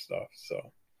ask them stuff.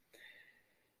 So,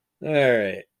 all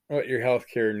right. What your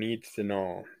healthcare needs to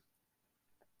know.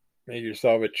 Make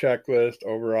yourself a checklist.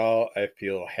 Overall, I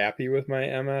feel happy with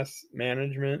my MS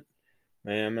management.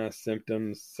 My MS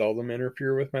symptoms seldom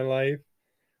interfere with my life.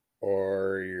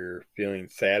 Or you're feeling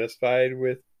satisfied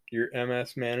with your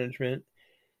MS management.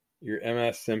 Your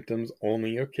MS symptoms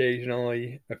only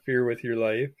occasionally interfere with your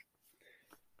life.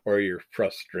 Or you're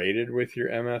frustrated with your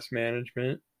MS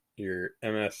management. Your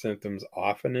MS symptoms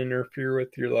often interfere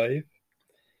with your life.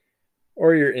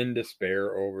 Or you're in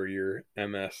despair over your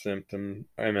MS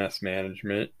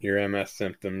management. Your MS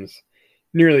symptoms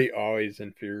nearly always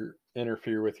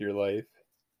interfere with your life.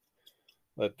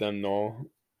 Let them know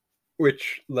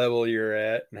which level you're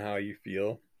at and how you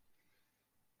feel.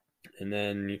 And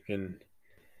then you can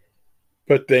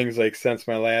put things like, since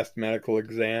my last medical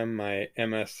exam, my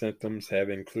MS symptoms have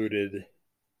included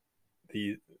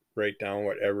write down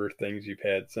whatever things you've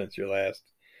had since your last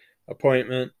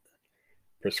appointment.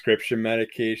 Prescription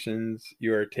medications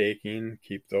you are taking,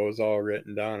 keep those all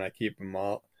written down. I keep them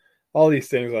all these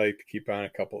things I like to keep on a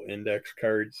couple index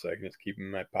cards, so I can just keep them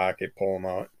in my pocket, pull them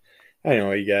out. I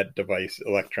know you got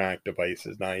electronic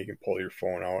devices now, you can pull your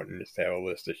phone out and just have a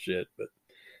list of shit, but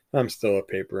I'm still a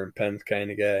paper and pens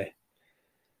kind of guy.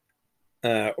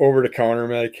 Over-the-counter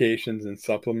medications and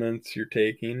supplements you're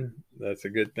taking, that's a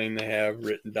good thing to have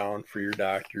written down for your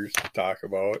doctors to talk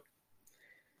about.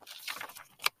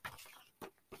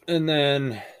 And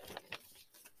then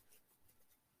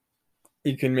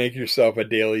you can make yourself a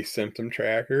daily symptom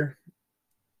tracker.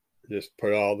 Just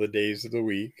put all the days of the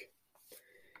week.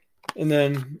 And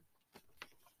then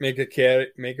Make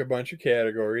a bunch of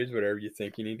categories, whatever you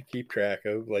think you need to keep track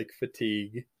of, like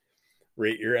fatigue.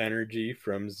 Rate your energy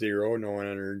from 0, no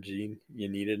energy, you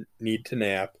need to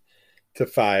nap, to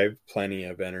 5, plenty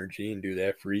of energy, and do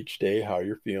that for each day, how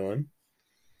you're feeling.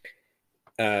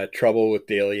 Trouble with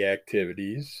daily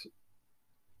activities.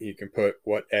 You can put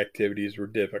what activities were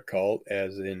difficult,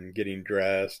 as in getting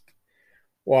dressed,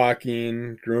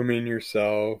 walking, grooming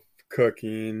yourself,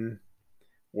 cooking,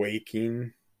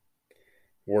 waking,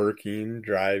 working,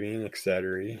 driving,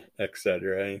 etc.,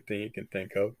 etc. Anything you can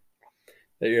think of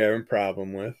that you're having a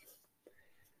problem with.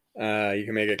 You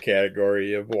can make a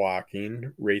category of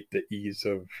walking. Rate the ease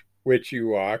of which you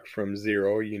walk. From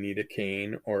 0, you need a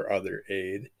cane or other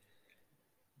aid,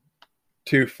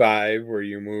 to 5, where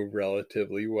you move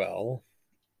relatively well.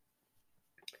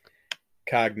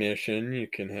 Cognition, you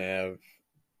can have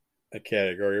a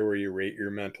category where you rate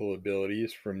your mental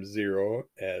abilities from 0,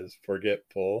 as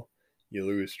forgetful, you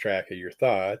lose track of your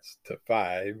thoughts, to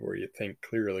 5, where you think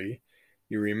clearly,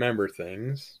 you remember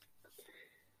things.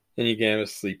 And you can have a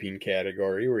sleeping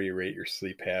category where you rate your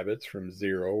sleep habits from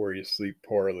 0, where you sleep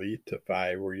poorly, to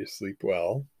 5, where you sleep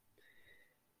well.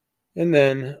 And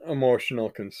then emotional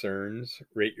concerns,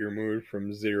 rate your mood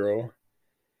from 0,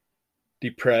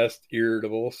 depressed,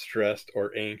 irritable, stressed,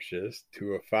 or anxious,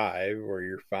 to a 5, where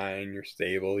you're fine, you're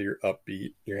stable, you're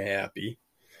upbeat, you're happy.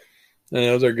 And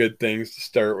those are good things to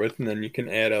start with, and then you can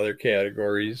add other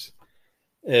categories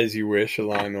as you wish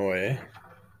along the way.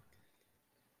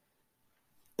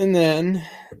 And then,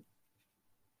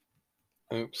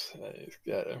 oops, I just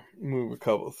gotta move a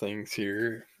couple things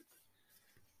here.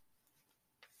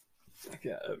 I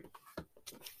got a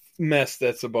mess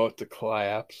that's about to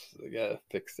collapse. I gotta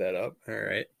fix that up. All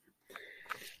right.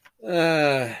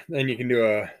 Then you can do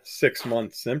a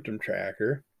 6-month symptom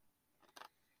tracker,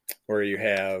 where you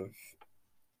have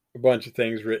a bunch of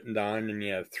things written down, and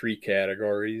you have 3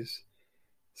 categories: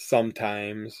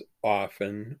 sometimes,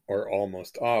 often, or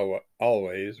almost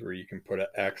always, where you can put an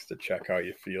X to check how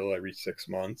you feel every 6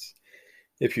 months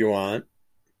if you want.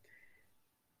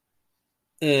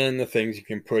 And the things you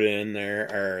can put in there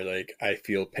are like, I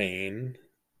feel pain.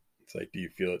 It's like, do you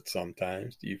feel it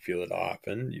sometimes? Do you feel it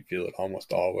often? Do you feel it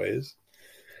almost always?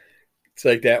 It's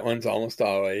like, that one's almost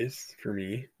always for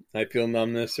me. I feel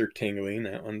numbness or tingling.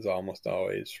 That one's almost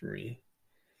always for me.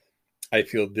 I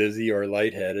feel dizzy or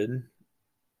lightheaded.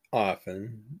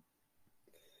 Often.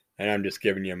 And I'm just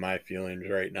giving you my feelings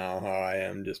right now, how I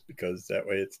am, just because that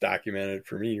way it's documented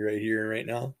for me right here and right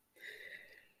now.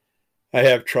 I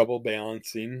have trouble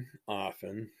balancing.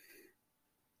 Often.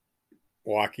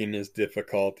 Walking is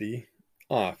difficulty.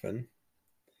 Often.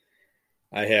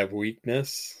 I have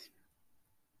weakness.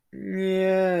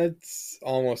 Yeah, it's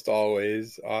almost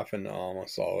always. Often,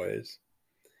 almost always.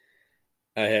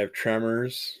 I have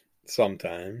tremors.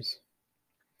 Sometimes.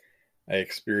 I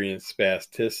experience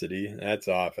spasticity. That's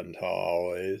often to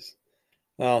always.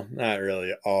 Well, not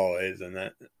really always, and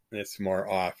that it's more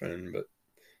often, but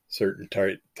certain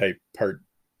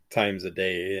times a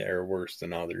day are worse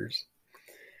than others.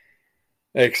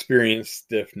 I experience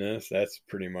stiffness. That's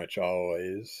pretty much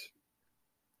always.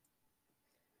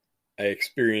 I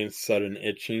experience sudden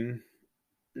itching.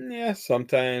 Yeah,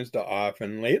 sometimes to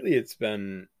often. Lately, it's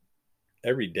been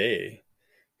every day,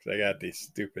 because I got this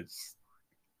stupid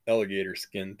alligator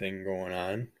skin thing going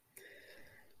on,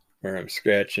 where I'm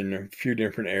scratching a few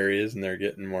different areas and they're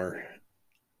getting more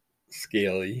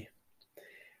scaly.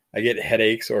 I get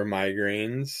headaches or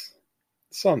migraines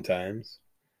sometimes.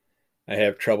 I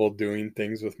have trouble doing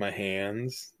things with my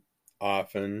hands,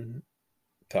 often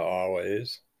to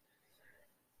always.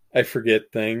 I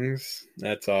forget things.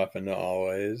 That's often to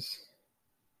always.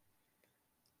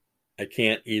 I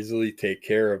can't easily take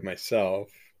care of myself.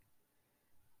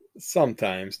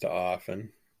 Sometimes to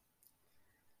often.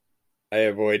 I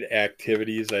avoid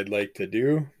activities I'd like to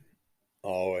do.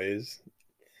 Always.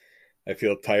 I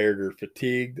feel tired or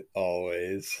fatigued.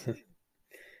 Always.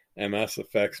 MS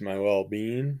affects my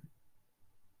well-being.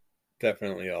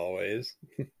 Definitely always.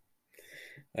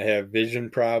 I have vision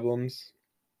problems.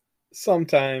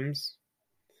 Sometimes.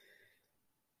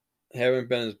 Haven't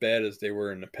been as bad as they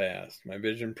were in the past. My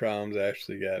vision problems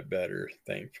actually got better,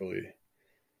 thankfully.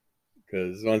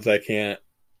 Because once I can't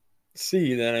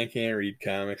see, then I can't read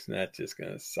comics, and that's just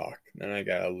going to suck. Then I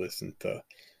got to listen to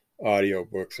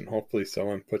audiobooks, and hopefully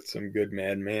someone puts some good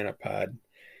Mad Manapod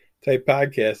type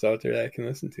podcasts out there that I can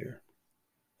listen to.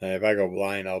 And if I go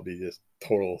blind, I'll be just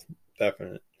total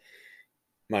definite.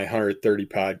 My 130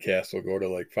 podcasts will go to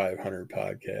like 500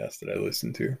 podcasts that I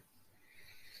listen to.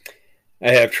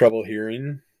 I have trouble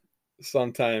hearing.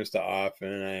 sometimes to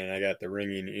often, and I got the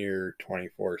ringing ear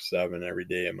 24/7 every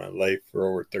day of my life for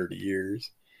over 30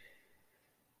 years.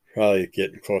 Probably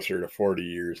getting closer to 40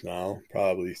 years now.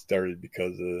 Probably started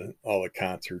because of all the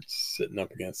concerts sitting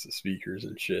up against the speakers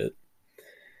and shit.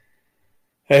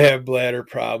 I have bladder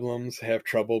problems, have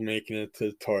trouble making it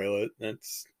to the toilet.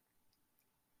 That's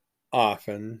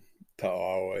often to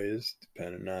always,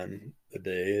 depending on the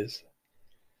days.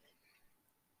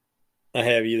 I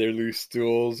have either loose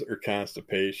stools or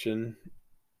constipation.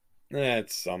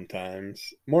 That's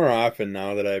sometimes. More often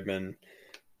now that I've been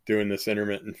doing this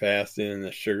intermittent fasting and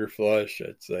the sugar flush,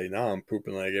 I'd say now I'm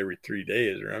pooping like every 3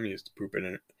 days, or I'm used to pooping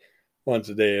it once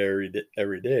a day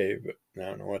every day, but I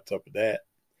don't know what's up with that.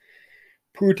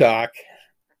 Poo talk.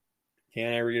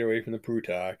 Can't ever get away from the poo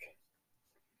talk.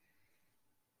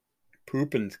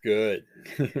 Pooping's good.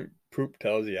 Poop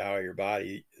tells you how your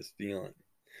body is feeling.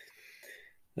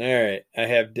 All right. I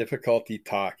have difficulty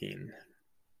talking.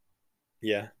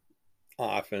 Yeah.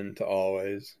 Often to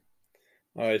always.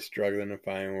 Always struggling to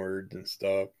find words and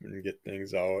stuff and get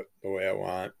things out the way I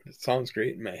want. It sounds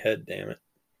great in my head, damn it.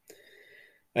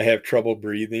 I have trouble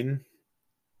breathing.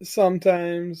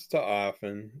 Sometimes to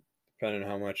often, depending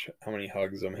on how many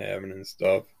hugs I'm having and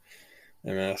stuff.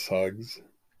 MS hugs.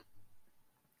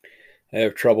 I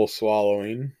have trouble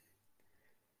swallowing.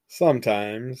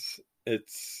 Sometimes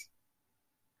it's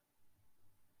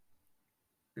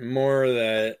more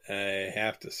that I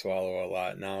have to swallow a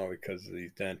lot now because of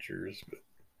these dentures. But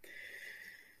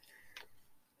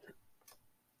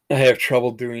I have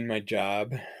trouble doing my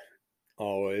job,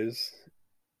 always.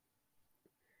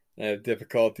 I have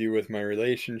difficulty with my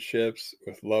relationships,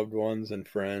 with loved ones and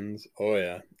friends. Oh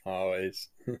yeah, always.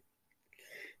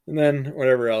 And then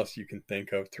whatever else you can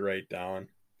think of to write down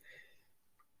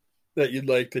that you'd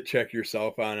like to check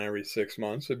yourself on every 6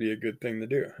 months would be a good thing to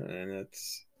do. And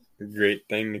it's a great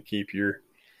thing to keep you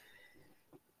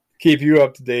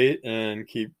up to date and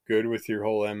keep good with your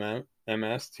whole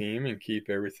MS team and keep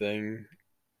everything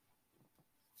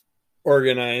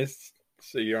organized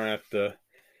so you don't have to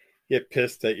get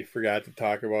pissed that you forgot to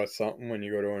talk about something when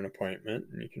you go to an appointment,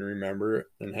 and you can remember it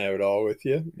and have it all with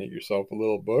you. Make yourself a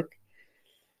little book,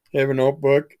 have a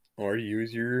notebook, or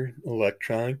use your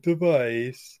electronic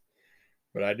device.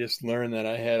 But I just learned that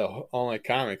I had all my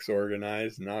comics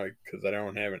organized now because I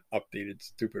don't have an updated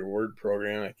stupid Word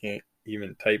program. I can't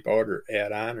even type out or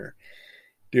add on or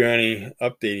do any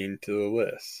updating to the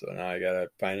list. So now I gotta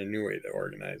find a new way to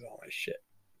organize all my shit.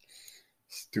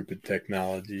 Stupid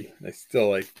technology. I still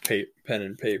like pen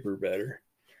and paper better.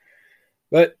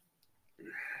 But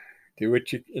do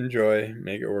what you enjoy.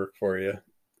 Make it work for you.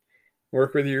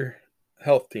 Work with your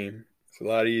health team. It's a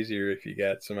lot easier if you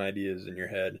got some ideas in your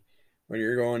head when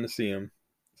you're going to see them.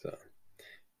 So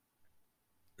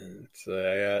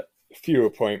I got a few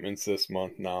appointments this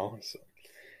month now. So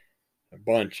a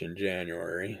bunch in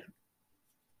January.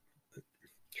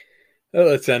 Well,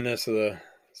 let's end this with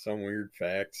some weird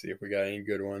facts. See if we got any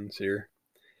good ones here.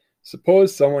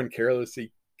 Suppose someone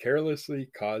carelessly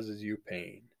causes you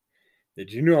pain.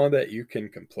 Did you know that you can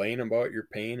complain about your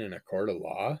pain in a court of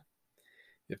law?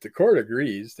 If the court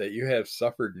agrees that you have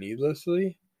suffered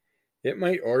needlessly, it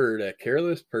might order that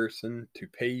careless person to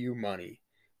pay you money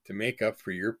to make up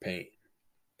for your pain.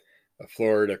 A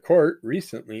Florida court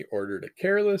recently ordered a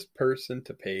careless person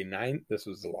to pay this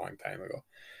was a long time ago,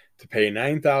 to pay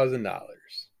 $9,000.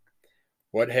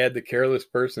 What had the careless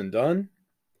person done?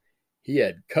 He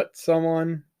had cut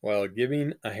someone while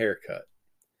giving a haircut.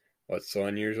 What's so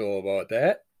unusual about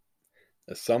that?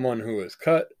 The someone who was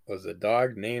cut was a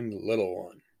dog named Little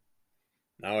One.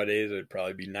 Nowadays it would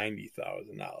probably be $90,000.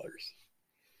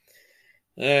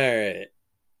 Alright.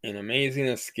 An amazing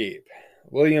escape.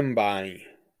 William Bonney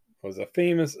was a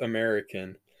famous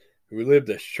American who lived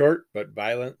a short but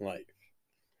violent life.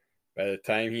 By the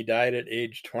time he died at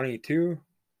age 22,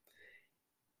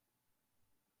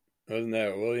 wasn't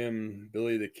that William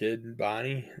Billy the Kid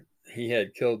Bonney? He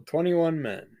had killed 21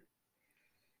 men.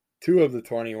 2 of the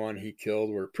 21 he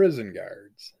killed were prison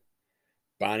guards.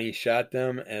 Bonney shot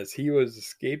them as he was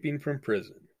escaping from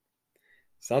prison,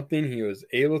 something he was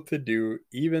able to do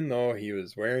even though he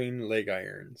was wearing leg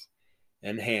irons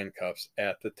and handcuffs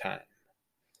at the time.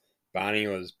 Bonney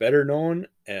was better known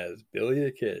as Billy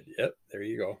the Kid. Yep, there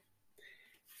you go.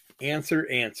 Answer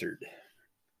answered.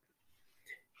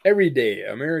 Every day,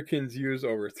 Americans use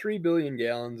over 3 billion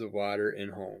gallons of water in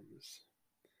homes,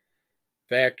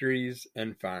 factories,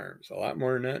 and farms. A lot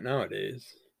more than that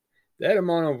nowadays. That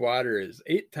amount of water is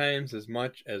 8 times as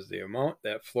much as the amount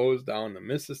that flows down the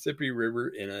Mississippi River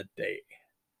in a day.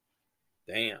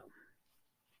 Damn.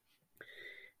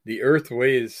 The Earth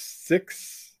weighs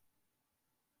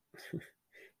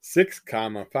 6,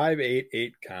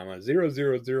 588, 000, 000,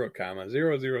 000,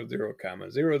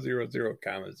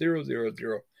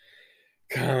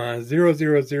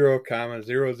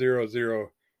 000,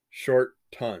 000, short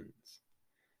tons.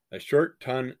 A short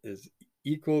ton is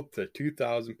equal to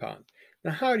 2,000 pounds.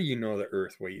 Now, how do you know the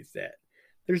Earth weighs that?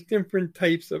 There's different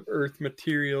types of Earth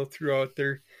material throughout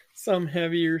there. Some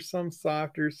heavier, some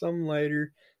softer, some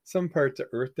lighter. Some parts of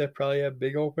Earth that probably have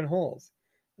big open holes.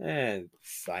 And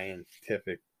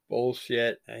scientific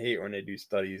bullshit. I hate when they do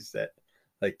studies that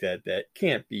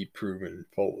can't be proven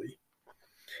fully.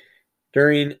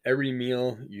 During every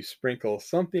meal, you sprinkle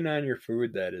something on your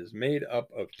food that is made up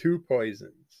of two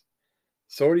poisons,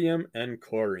 sodium and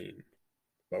chlorine.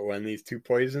 But when these two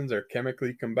poisons are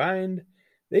chemically combined,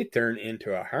 they turn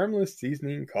into a harmless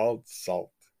seasoning called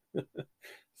salt.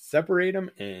 Separate them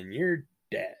and you're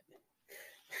dead.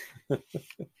 All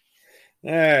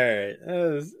right,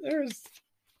 there's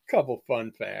a couple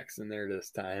fun facts in there this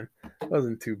time.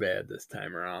 Wasn't too bad this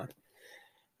time around.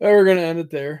 But we're going to end it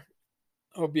there.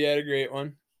 Hope you had a great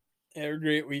one. Have a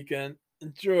great weekend.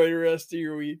 Enjoy the rest of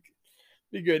your week.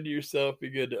 Be good to yourself. Be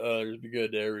good to others. Be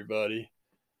good to everybody.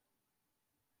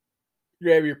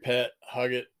 Grab your pet.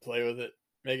 Hug it. Play with it.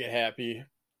 Make it happy.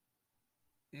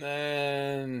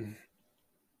 And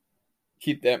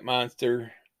keep that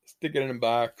monster. Stick it in a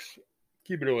box.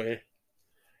 Keep it away.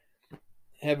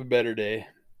 Have a better day.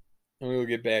 And we will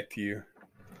get back to you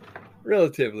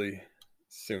relatively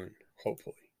soon.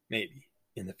 Hopefully. Maybe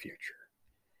in the future.